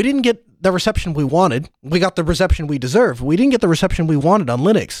 we didn't get the reception we wanted. We got the reception we deserve. We didn't get the reception we wanted on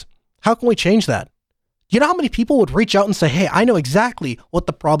Linux. How can we change that? You know how many people would reach out and say, hey, I know exactly what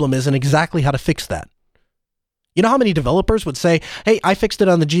the problem is and exactly how to fix that? You know how many developers would say, hey, I fixed it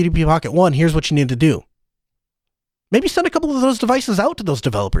on the GDP Pocket 1. Here's what you need to do. Maybe send a couple of those devices out to those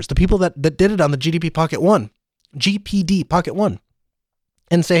developers, the people that did it on the GDP Pocket 1, GPD Pocket 1,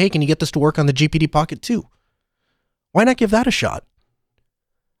 and say, hey, can you get this to work on the GPD Pocket 2? Why not give that a shot?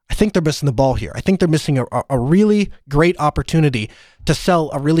 I think they're missing the ball here. I think they're missing a really great opportunity to sell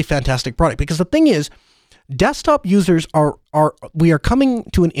a really fantastic product. Because the thing is, desktop users we are coming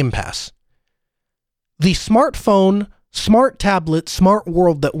to an impasse. The smartphone, smart tablet, smart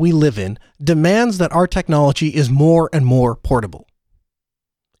world that we live in demands that our technology is more and more portable.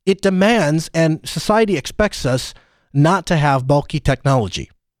 It demands, and society expects us not to have bulky technology.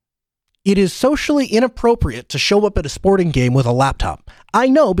 It is socially inappropriate to show up at a sporting game with a laptop. I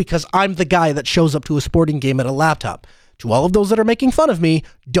know because I'm the guy that shows up to a sporting game at a laptop. To all of those that are making fun of me,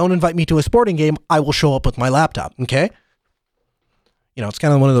 don't invite me to a sporting game. I will show up with my laptop, okay? You know, it's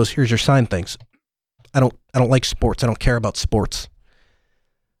kind of one of those here's your sign things. I don't like sports. I don't care about sports.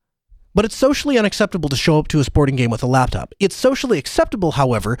 But it's socially unacceptable to show up to a sporting game with a laptop. It's socially acceptable,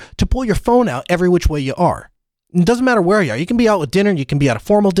 however, to pull your phone out every which way you are. It doesn't matter where you are. You can be out with dinner. You can be at a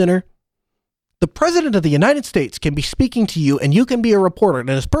formal dinner. The President of the United States can be speaking to you and you can be a reporter, and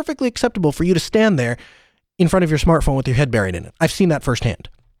it is perfectly acceptable for you to stand there in front of your smartphone with your head buried in it. I've seen that firsthand.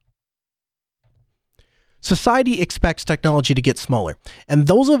 Society expects technology to get smaller, and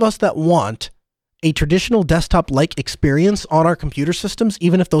those of us that want a traditional desktop-like experience on our computer systems,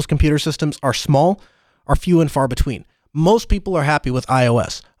 even if those computer systems are small, are few and far between. Most people are happy with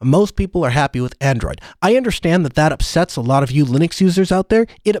iOS. Most people are happy with Android. I understand that upsets a lot of you Linux users out there.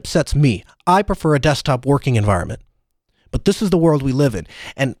 It upsets me. I prefer a desktop working environment. But this is the world we live in.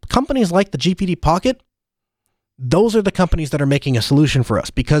 And companies like the GPD Pocket, those are the companies that are making a solution for us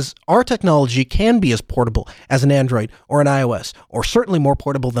because our technology can be as portable as an Android or an iOS, or certainly more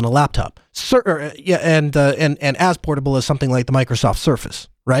portable than a laptop. And as portable as something like the Microsoft Surface,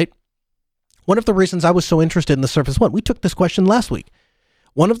 right? One of the reasons I was so interested in the Surface 1, we took this question last week.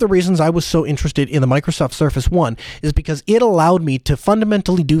 One of the reasons I was so interested in the Microsoft Surface 1 is because it allowed me to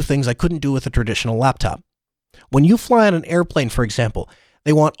fundamentally do things I couldn't do with a traditional laptop. When you fly on an airplane, for example,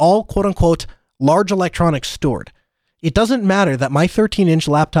 they want all quote-unquote large electronics stored. It doesn't matter that my 13-inch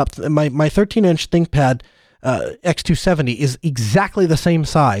laptop, my 13-inch ThinkPad X270 is exactly the same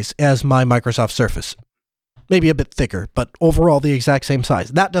size as my Microsoft Surface. Maybe a bit thicker, but overall the exact same size.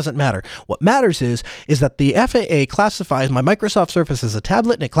 That doesn't matter. What matters is that the FAA classifies my Microsoft Surface as a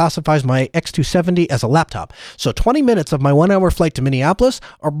tablet and it classifies my X270 as a laptop. So 20 minutes of my 1-hour flight to Minneapolis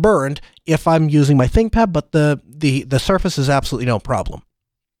are burned if I'm using my ThinkPad, but the Surface is absolutely no problem.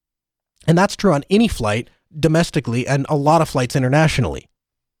 And that's true on any flight domestically and a lot of flights internationally.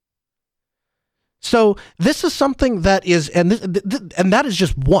 So this is something that is, and that is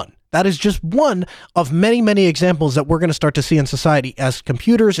just one. That is just one of many, many examples that we're going to start to see in society as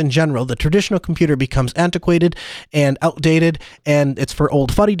computers in general. The traditional computer becomes antiquated and outdated, and it's for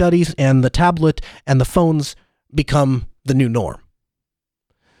old fuddy-duddies, and the tablet and the phones become the new norm.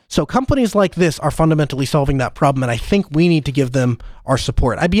 So companies like this are fundamentally solving that problem, and I think we need to give them our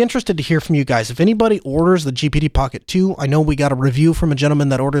support. I'd be interested to hear from you guys. If anybody orders the GPD Pocket 2, I know we got a review from a gentleman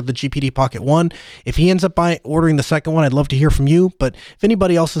that ordered the GPD Pocket 1. If he ends up ordering the second one, I'd love to hear from you. But if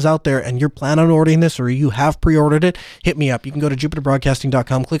anybody else is out there and you're planning on ordering this or you have pre-ordered it, hit me up. You can go to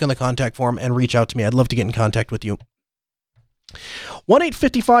jupiterbroadcasting.com, click on the contact form, and reach out to me. I'd love to get in contact with you.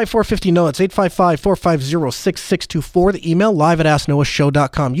 1-855-450-NOAH. It's 855-450-6624. The email,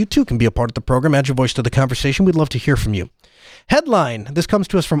 live@asknoahshow.com. You too can be a part of the program. Add your voice to the conversation. We'd love to hear from you. Headline. This comes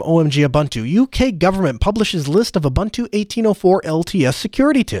to us from OMG Ubuntu. UK government publishes list of Ubuntu 18.04 LTS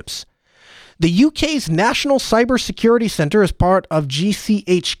security tips. The UK's National Cybersecurity Centre, as part of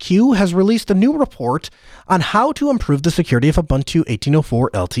GCHQ, has released a new report on how to improve the security of Ubuntu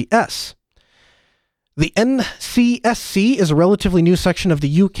 18.04 LTS. The NCSC is a relatively new section of the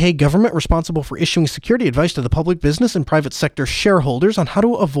UK government responsible for issuing security advice to the public, business, and private sector shareholders on how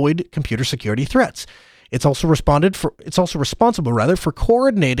to avoid computer security threats. It's also responsible for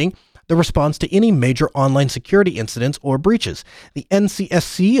coordinating the response to any major online security incidents or breaches. The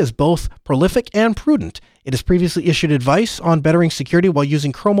NCSC is both prolific and prudent. It has previously issued advice on bettering security while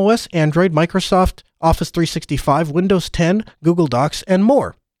using Chrome OS, Android, Microsoft Office 365, Windows 10, Google Docs, and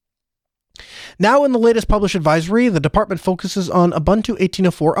more. Now, in the latest published advisory, the department focuses on Ubuntu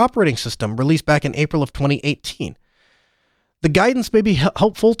 18.04 operating system, released back in April of 2018. The guidance may be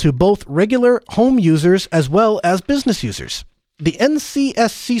helpful to both regular home users as well as business users. The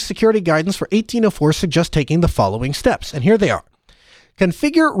NCSC security guidance for 18.04 suggests taking the following steps, and here they are.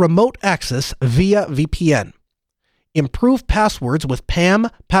 Configure remote access via VPN. Improve passwords with PAM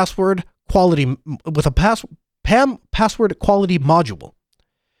password quality module.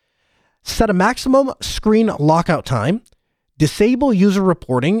 Set a maximum screen lockout time. Disable user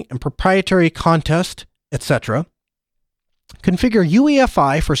reporting and proprietary contest, etc. Configure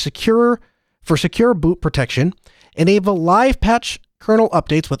UEFI for secure boot protection. Enable live patch kernel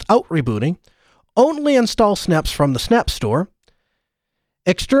updates without rebooting. Only install snaps from the Snap Store.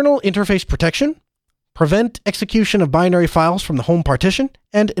 External interface protection. Prevent execution of binary files from the home partition.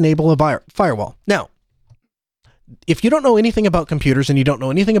 And enable a firewall. Now, if you don't know anything about computers and you don't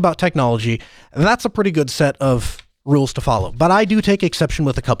know anything about technology, that's a pretty good set of rules to follow. But I do take exception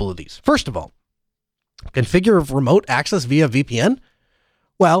with a couple of these. First of all, configure remote access via VPN.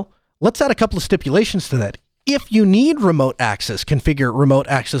 Well, let's add a couple of stipulations to that. If you need remote access, configure remote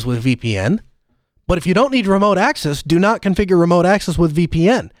access with VPN. But if you don't need remote access, do not configure remote access with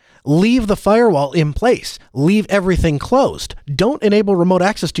VPN. Leave the firewall in place. Leave everything closed. Don't enable remote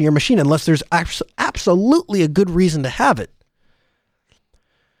access to your machine unless there's absolutely a good reason to have it.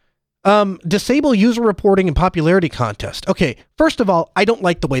 Disable user reporting and popularity contest. Okay, first of all, I don't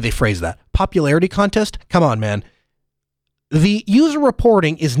like the way they phrase that. Popularity contest? Come on, man. The user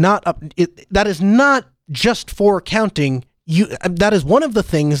reporting is not that is not just for counting. That is one of the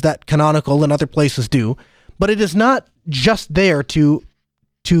things that Canonical and other places do, but it is not just there to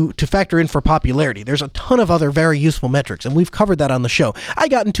factor in for popularity. There's a ton of other very useful metrics, and we've covered that on the show. I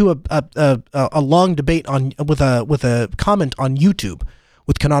got into a long debate with a comment on YouTube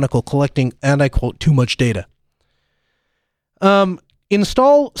with Canonical collecting, and I quote, too much data.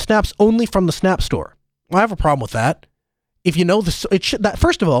 Install snaps only from the Snap Store. Well, I have a problem with that. If you know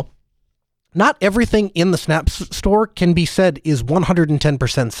first of all, not everything in the Snap Store can be said is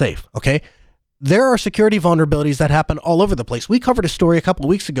 110% safe. Okay. There are security vulnerabilities that happen all over the place. We covered a story a couple of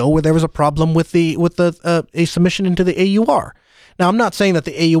weeks ago where there was a problem with a submission into the AUR. Now, I'm not saying that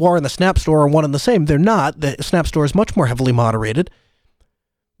the AUR and the Snap Store are one and the same. They're not. The Snap Store is much more heavily moderated.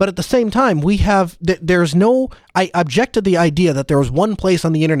 But at the same time, I object to the idea that there is one place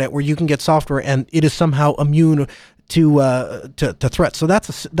on the internet where you can get software and it is somehow immune to threats. So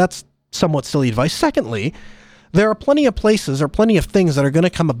that's somewhat silly advice. Secondly, there are plenty of places or plenty of things that are going to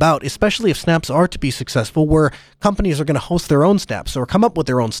come about, especially if snaps are to be successful, where companies are going to host their own snaps or come up with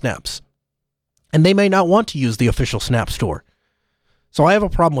their own snaps. And they may not want to use the official Snap Store. So I have a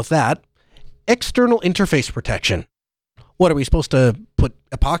problem with that. External interface protection. What, are we supposed to put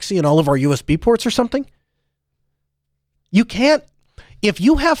epoxy in all of our USB ports or something? You can't. If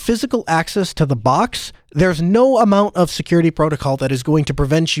you have physical access to the box, there's no amount of security protocol that is going to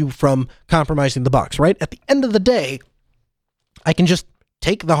prevent you from compromising the box, right? At the end of the day, I can just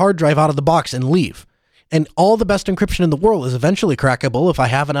take the hard drive out of the box and leave. And all the best encryption in the world is eventually crackable if I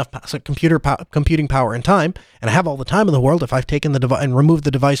have enough computing power and time, and I have all the time in the world if I've taken the device and removed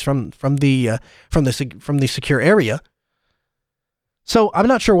the device from the secure area. So I'm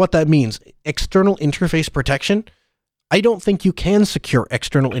not sure what that means. External interface protection. I don't think you can secure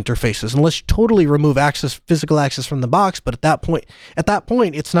external interfaces unless you totally remove physical access from the box. But at that point,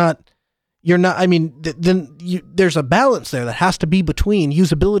 it's not. You're not. I mean, there's a balance there that has to be between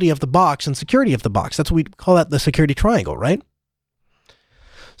usability of the box and security of the box. That's what we call that the security triangle, right?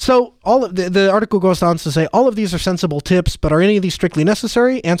 So all of the article goes on to say all of these are sensible tips, but are any of these strictly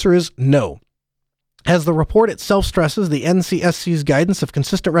necessary? Answer is no. As the report itself stresses, the NCSC's guidance of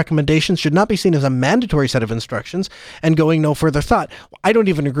consistent recommendations should not be seen as a mandatory set of instructions and going no further thought. I don't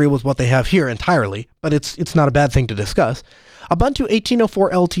even agree with what they have here entirely, but it's not a bad thing to discuss. Ubuntu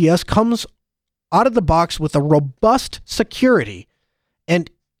 18.04 LTS comes out of the box with a robust security and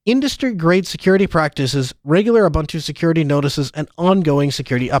industry-grade security practices, regular Ubuntu security notices, and ongoing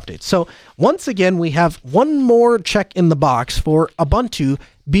security updates. So once again, we have one more check in the box for Ubuntu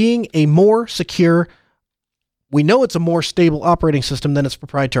being a more secure, we know it's a more stable operating system than its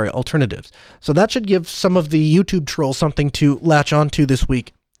proprietary alternatives. So that should give some of the YouTube trolls something to latch onto this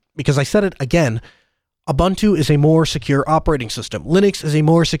week, because I said it again, Ubuntu is a more secure operating system. Linux is a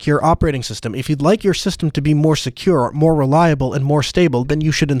more secure operating system. If you'd like your system to be more secure, more reliable, and more stable, then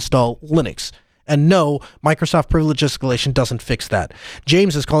you should install Linux. And no, Microsoft Privilege Escalation doesn't fix that.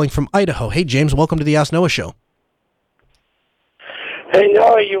 James is calling from Idaho. Hey, James, welcome to the Ask Noah Show. Hey,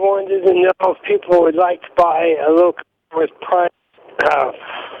 Noah, you wanted to know if people would like to buy a little with price,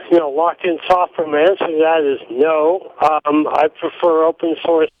 locked-in software. My answer to that is no. I prefer open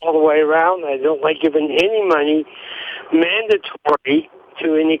source all the way around. I don't like giving any money mandatory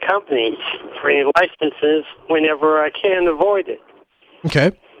to any companies for any licenses whenever I can avoid it.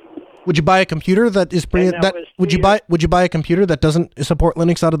 Okay. Would you buy a computer that is would you buy a computer that doesn't support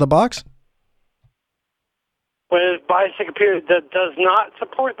Linux out of the box? When it buys a computer that does not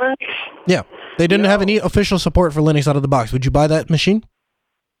support Linux? Yeah. They didn't have any official support for Linux out of the box. Would you buy that machine?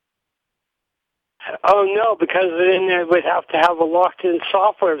 Oh, no, because then it would have to have a locked-in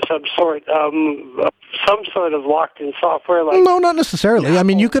software of some sort of locked-in software. Like no, not necessarily. I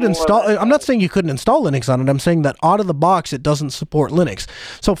mean, you could install... I'm not saying you couldn't install Linux on it. I'm saying that out of the box, it doesn't support Linux.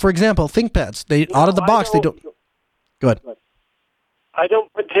 So, for example, ThinkPads, they don't... Go ahead. I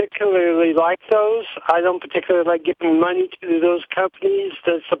don't particularly like those. I don't particularly like giving money to those companies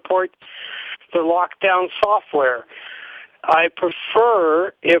that support the lockdown software. I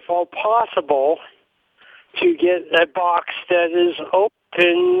prefer, if all possible, to get a box that is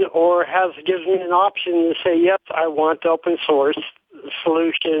open or gives me an option to say, yes, I want the open source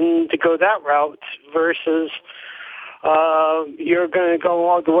solution to go that route versus you're going to go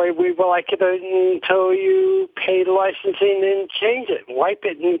all the way we will like it until you pay the licensing and change it, wipe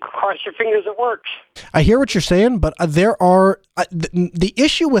it, and cross your fingers it works. I hear what you're saying, but there are the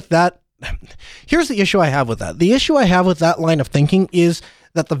issue with that. Here's the issue I have with that. The issue I have with that line of thinking is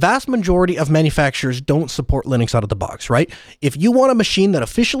that the vast majority of manufacturers don't support Linux out of the box, right? If you want a machine that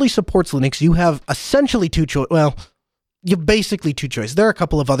officially supports Linux, you have essentially two choices. Well, you have basically two choices. There are a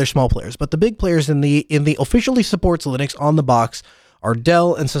couple of other small players, but the big players in the officially supports Linux on the box are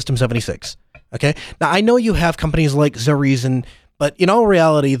Dell and System76. Okay? Now, I know you have companies like Zoreason, but in all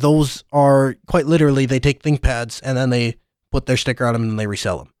reality, those are quite literally, they take ThinkPads and then they put their sticker on them and they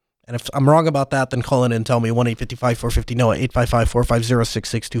resell them. And if I'm wrong about that, then call in and tell me 1-855-450-NOAH,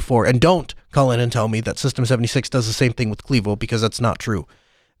 855-450-6624. And don't call in and tell me that System76 does the same thing with Clevo, because that's not true.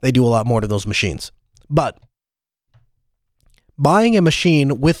 They do a lot more to those machines. But buying a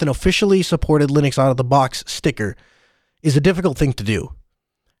machine with an officially supported Linux out-of-the-box sticker is a difficult thing to do.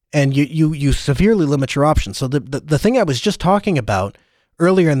 And you severely limit your options. So the thing I was just talking about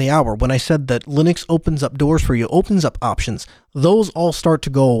earlier in the hour, when I said that Linux opens up doors for you, opens up options, those all start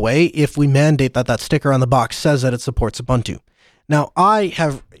to go away if we mandate that sticker on the box says that it supports Ubuntu. Now, I've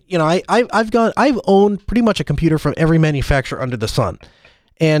owned pretty much a computer from every manufacturer under the sun.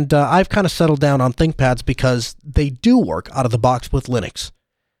 And I've kind of settled down on ThinkPads because they do work out of the box with Linux.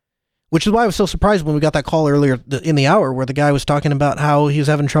 Which is why I was so surprised when we got that call earlier in the hour where the guy was talking about how he was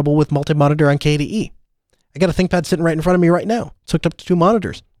having trouble with multi-monitor on KDE. I got a ThinkPad sitting right in front of me right now. It's hooked up to two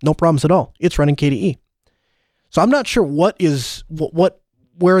monitors. No problems at all. It's running KDE. So I'm not sure where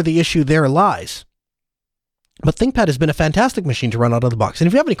the issue there lies. But ThinkPad has been a fantastic machine to run out of the box. And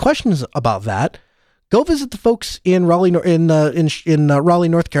if you have any questions about that, go visit the folks in Raleigh, Raleigh,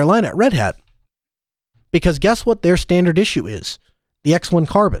 North Carolina at Red Hat. Because guess what their standard issue is? The X1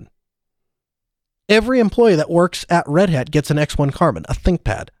 Carbon. Every employee that works at Red Hat gets an X1 Carbon, a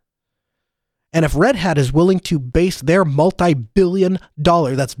ThinkPad. And if Red Hat is willing to base their multi-billion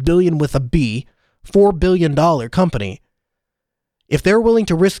dollar, that's billion with a B, $4 billion company, if they're willing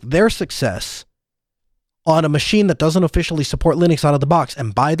to risk their success on a machine that doesn't officially support Linux out of the box,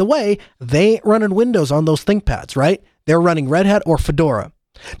 and by the way, they ain't running Windows on those ThinkPads, right? They're running Red Hat or Fedora.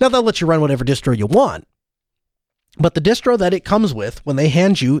 Now, they'll let you run whatever distro you want, but the distro that it comes with when they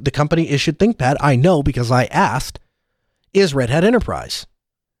hand you the company-issued ThinkPad, I know because I asked, is Red Hat Enterprise.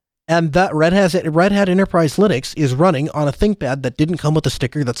 And that Red Hat Enterprise Linux is running on a ThinkPad that didn't come with a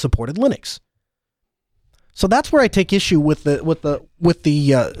sticker that supported Linux. So that's where I take issue with the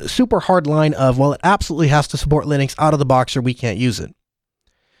super hard line of, well, it absolutely has to support Linux out of the box or we can't use it.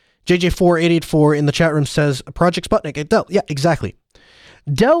 JJ4884 in the chat room says Project Sputnik at Dell. Yeah, exactly.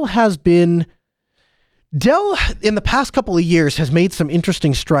 Dell in the past couple of years has made some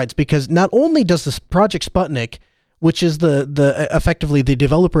interesting strides, because not only does this Project Sputnik, which is the effectively the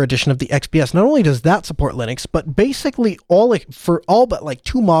developer edition of the XPS, not only does that support Linux, but basically all but like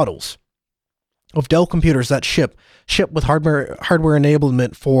 2 models of Dell computers that ship with hardware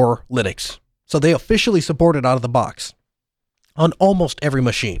enablement for Linux. So they officially support it out of the box on almost every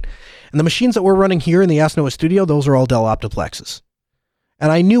machine. And the machines that we're running here in the Ask Noah studio, those are all Dell Optiplexes.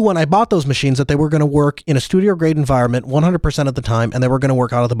 And I knew when I bought those machines that they were going to work in a studio-grade environment 100% of the time, and they were going to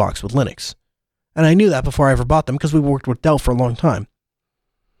work out of the box with Linux. And I knew that before I ever bought them, because we worked with Dell for a long time.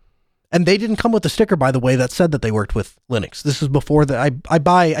 And they didn't come with a sticker, by the way, that said that they worked with Linux. This is before that.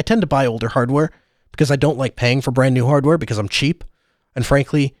 I tend to buy older hardware because I don't like paying for brand new hardware, because I'm cheap. And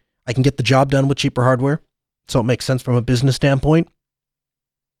frankly, I can get the job done with cheaper hardware. So it makes sense from a business standpoint.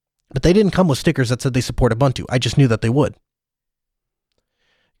 But they didn't come with stickers that said they support Ubuntu. I just knew that they would.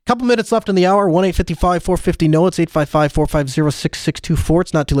 Couple minutes left in the hour. 1-855-450-NOAH. It's 855-450-6624.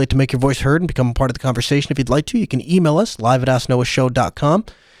 It's not too late to make your voice heard and become a part of the conversation. If you'd like to, you can email us live@asknoahshow.com.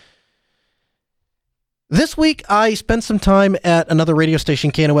 This week, I spent some time at another radio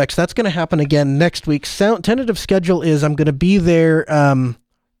station, KNOX. That's going to happen again next week. Tentative schedule is I'm going to be there. I'm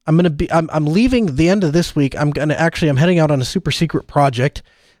leaving the end of this week. I'm heading out on a super secret project.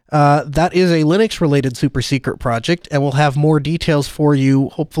 That is a Linux-related super secret project, and we'll have more details for you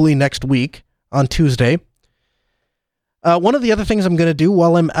hopefully next week on Tuesday. One of the other things I'm going to do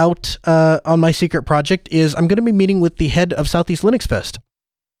while I'm out on my secret project is I'm going to be meeting with the head of Southeast Linux Fest.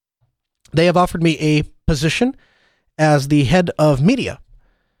 They have offered me a position as the head of media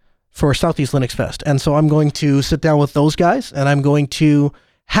for Southeast Linux Fest, and so I'm going to sit down with those guys, and I'm going to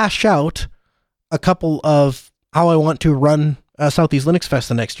hash out a couple of how I want to run Southeast Linux Fest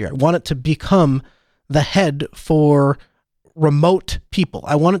the next year. I want it to become the head for remote people.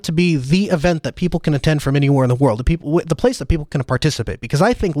 I want it to be the event that people can attend from anywhere in the world, the place that people can participate, because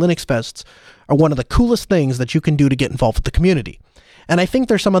I think Linux Fests are one of the coolest things that you can do to get involved with the community. And I think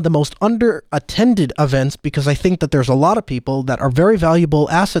they're some of the most under-attended events, because I think that there's a lot of people that are very valuable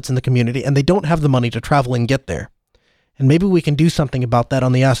assets in the community, and they don't have the money to travel and get there. And maybe we can do something about that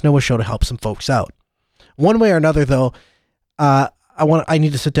on the Ask Noah show to help some folks out. One way or another, though, I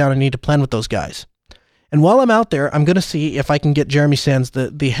need to sit down and need to plan with those guys. And while I'm out there, I'm going to see if I can get Jeremy Sands,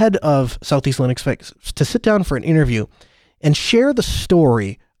 the head of Southeast Linux Fest, to sit down for an interview and share the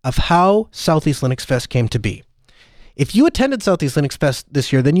story of how Southeast Linux Fest came to be. If you attended Southeast Linux Fest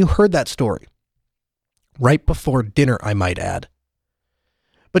this year, then you heard that story. Right before dinner, I might add.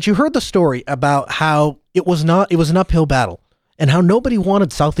 But you heard the story about how it was an uphill battle, and how nobody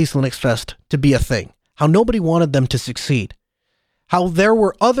wanted Southeast Linux Fest to be a thing, how nobody wanted them to succeed, how there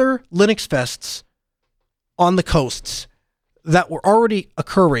were other Linux Fests on the coasts that were already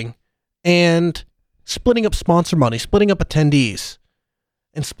occurring, and splitting up sponsor money, splitting up attendees,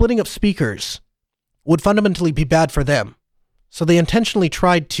 and splitting up speakers would fundamentally be bad for them. So they intentionally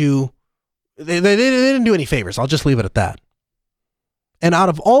tried to, they didn't do any favors. I'll just leave it at that. And out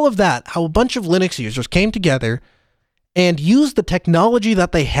of all of that, how a bunch of Linux users came together and used the technology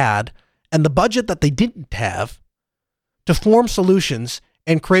that they had and the budget that they didn't have to form solutions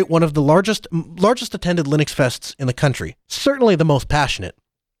and create one of the largest attended Linux fests in the country. Certainly the most passionate.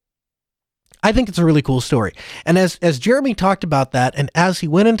 I think it's a really cool story. And as Jeremy talked about that, and as he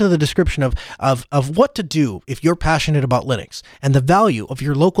went into the description of what to do if you're passionate about Linux and the value of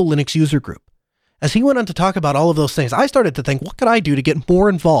your local Linux user group, as he went on to talk about all of those things, I started to think, what could I do to get more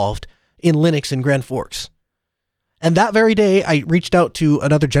involved in Linux in Grand Forks? And that very day, I reached out to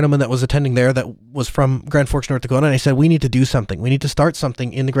another gentleman that was attending there that was from Grand Forks, North Dakota, and I said, we need to do something. We need to start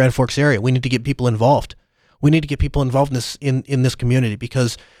something in the Grand Forks area. We need to get people involved. We need to get people involved in this community,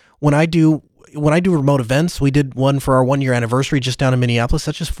 because when I do remote events, we did one for our 1-year anniversary just down in Minneapolis.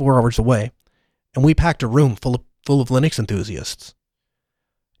 That's just 4 hours away. And we packed a room full of Linux enthusiasts.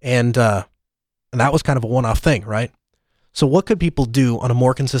 And that was kind of a one-off thing, right? So what could people do on a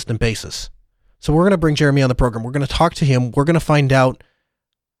more consistent basis? So we're going to bring Jeremy on the program. We're going to talk to him. We're going to find out,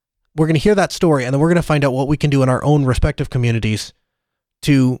 we're going to hear that story, and then we're going to find out what we can do in our own respective communities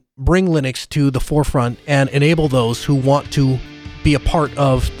to bring Linux to the forefront and enable those who want to be a part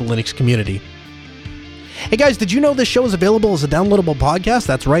of the Linux community. Hey guys, did you know this show is available as a downloadable podcast?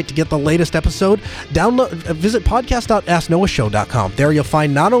 That's right. To get the latest episode, visit podcast.asknoahshow.com. There you'll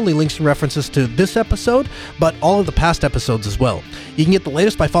find not only links and references to this episode, but all of the past episodes as well. You can get the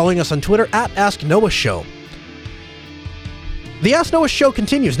latest by following us on Twitter @AskNoahShow. The Ask Noah show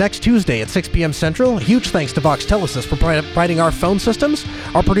continues next Tuesday at 6 p.m. Central. Huge thanks to Vox Telesis for providing our phone systems,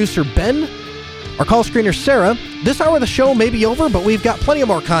 our producer Ben, our call screener Sarah. This hour of the show may be over, but we've got plenty of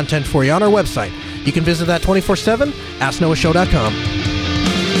more content for you on our website. You can visit that 24/7, AskNoahShow.com.